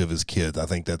with each of his kids, I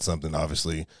think that's something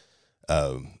obviously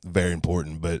very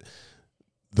important. But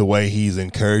the way he's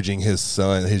encouraging his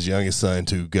youngest son,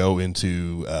 to go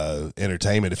into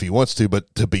entertainment if he wants to,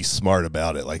 but to be smart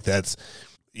about it. Like that's,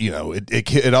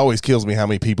 it always kills me how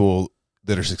many people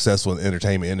that are successful in the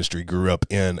entertainment industry grew up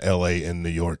in LA and New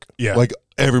York. Yeah. Like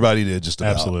everybody did just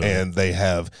about. Absolutely. And they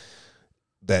have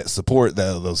that support,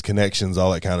 those connections,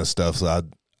 all that kind of stuff. So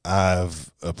I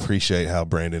appreciate how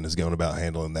Brandon is going about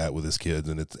handling that with his kids.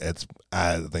 And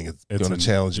I think it's going to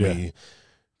challenge me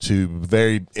to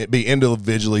be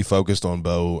individually focused on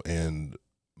Bo and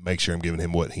make sure I'm giving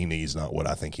him what he needs, not what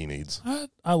I think he needs.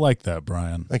 I like that,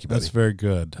 Brian. Thank you, buddy. That's very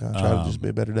good. I try to just be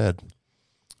a better dad.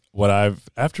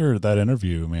 After that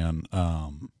interview, man,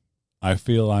 I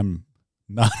feel I'm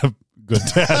not a good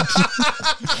dad.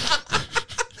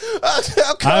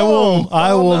 I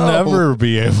will never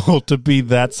be able to be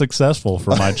that successful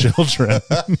for my children.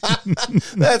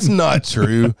 That's not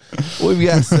true. We've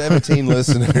got 17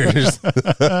 listeners.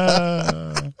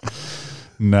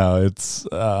 No, it's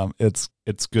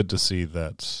good to see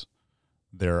that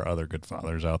there are other good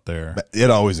fathers out there.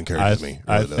 It always encourages me.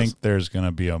 I think there's going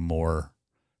to be a more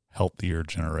healthier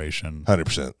generation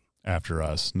 100%. after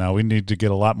us. Now we need to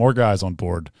get a lot more guys on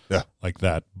board like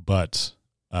that. But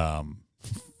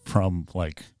from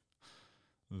like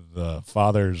the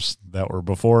fathers that were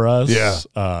before us,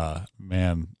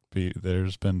 man,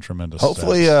 there's been tremendous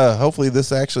hopefully steps. Hopefully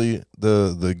this actually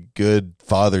the good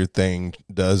father thing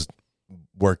does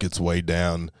work its way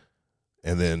down,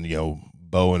 and then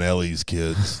Bo and Ellie's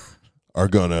kids are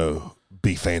gonna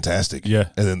be fantastic. Yeah,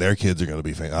 and then their kids are gonna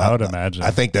be fantastic. I would imagine.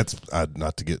 I think that's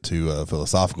not to get too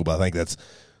philosophical, but I think that's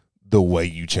the way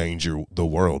you change the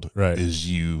world. Right, is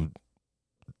you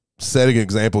set an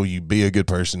example, you be a good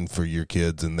person for your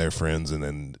kids and their friends, and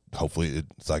then hopefully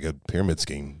it's like a pyramid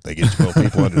scheme. They get 12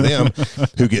 people under them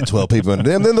who get 12 people under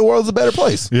them, then the world's a better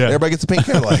place. Yeah. Everybody gets a pink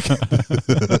Cadillac.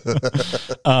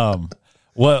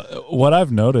 What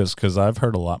I've noticed, because I've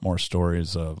heard a lot more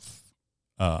stories of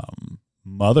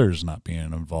mothers not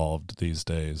being involved these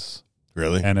days.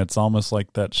 Really? And it's almost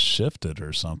like that shifted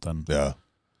or something. Yeah.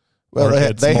 Well,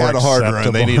 Or they had a hard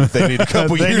run. They need a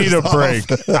couple they years need a off.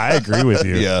 break. I agree with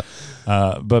you. Yeah.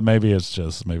 But maybe that's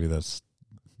just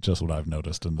what I've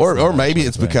noticed. Or maybe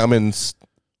it's becoming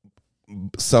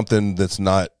something that's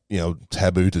not,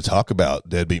 taboo to talk about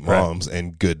deadbeat moms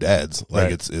and good dads.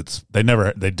 Like it's they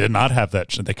did not have that.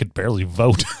 They could barely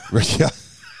vote. Yeah.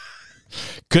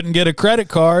 Couldn't get a credit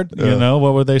card.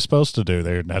 What were they supposed to do?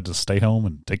 They had to stay home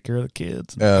and take care of the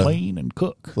kids and clean and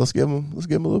cook. Let's give them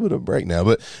a little bit of a break now.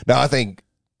 But now I think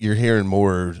you're hearing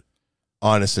more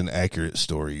honest and accurate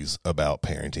stories about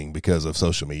parenting because of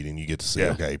social media, and you get to see,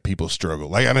 okay, people struggle.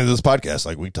 Like, I mean, this podcast,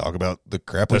 like, we talk about the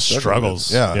crap, the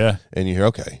struggles. Yeah. And you hear,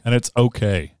 okay. And it's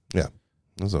okay. Yeah.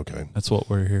 It's okay. That's what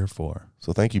we're here for.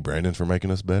 So thank you, Brandon, for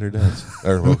making us better dads.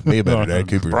 Or me a better dad,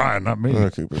 Cooper. Brian, not me.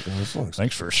 Cooper.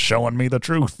 Thanks for showing me the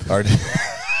truth. All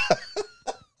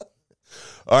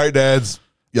right, dads.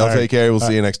 Y'all take care. We'll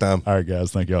see you next time. All right,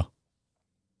 guys. Thank y'all.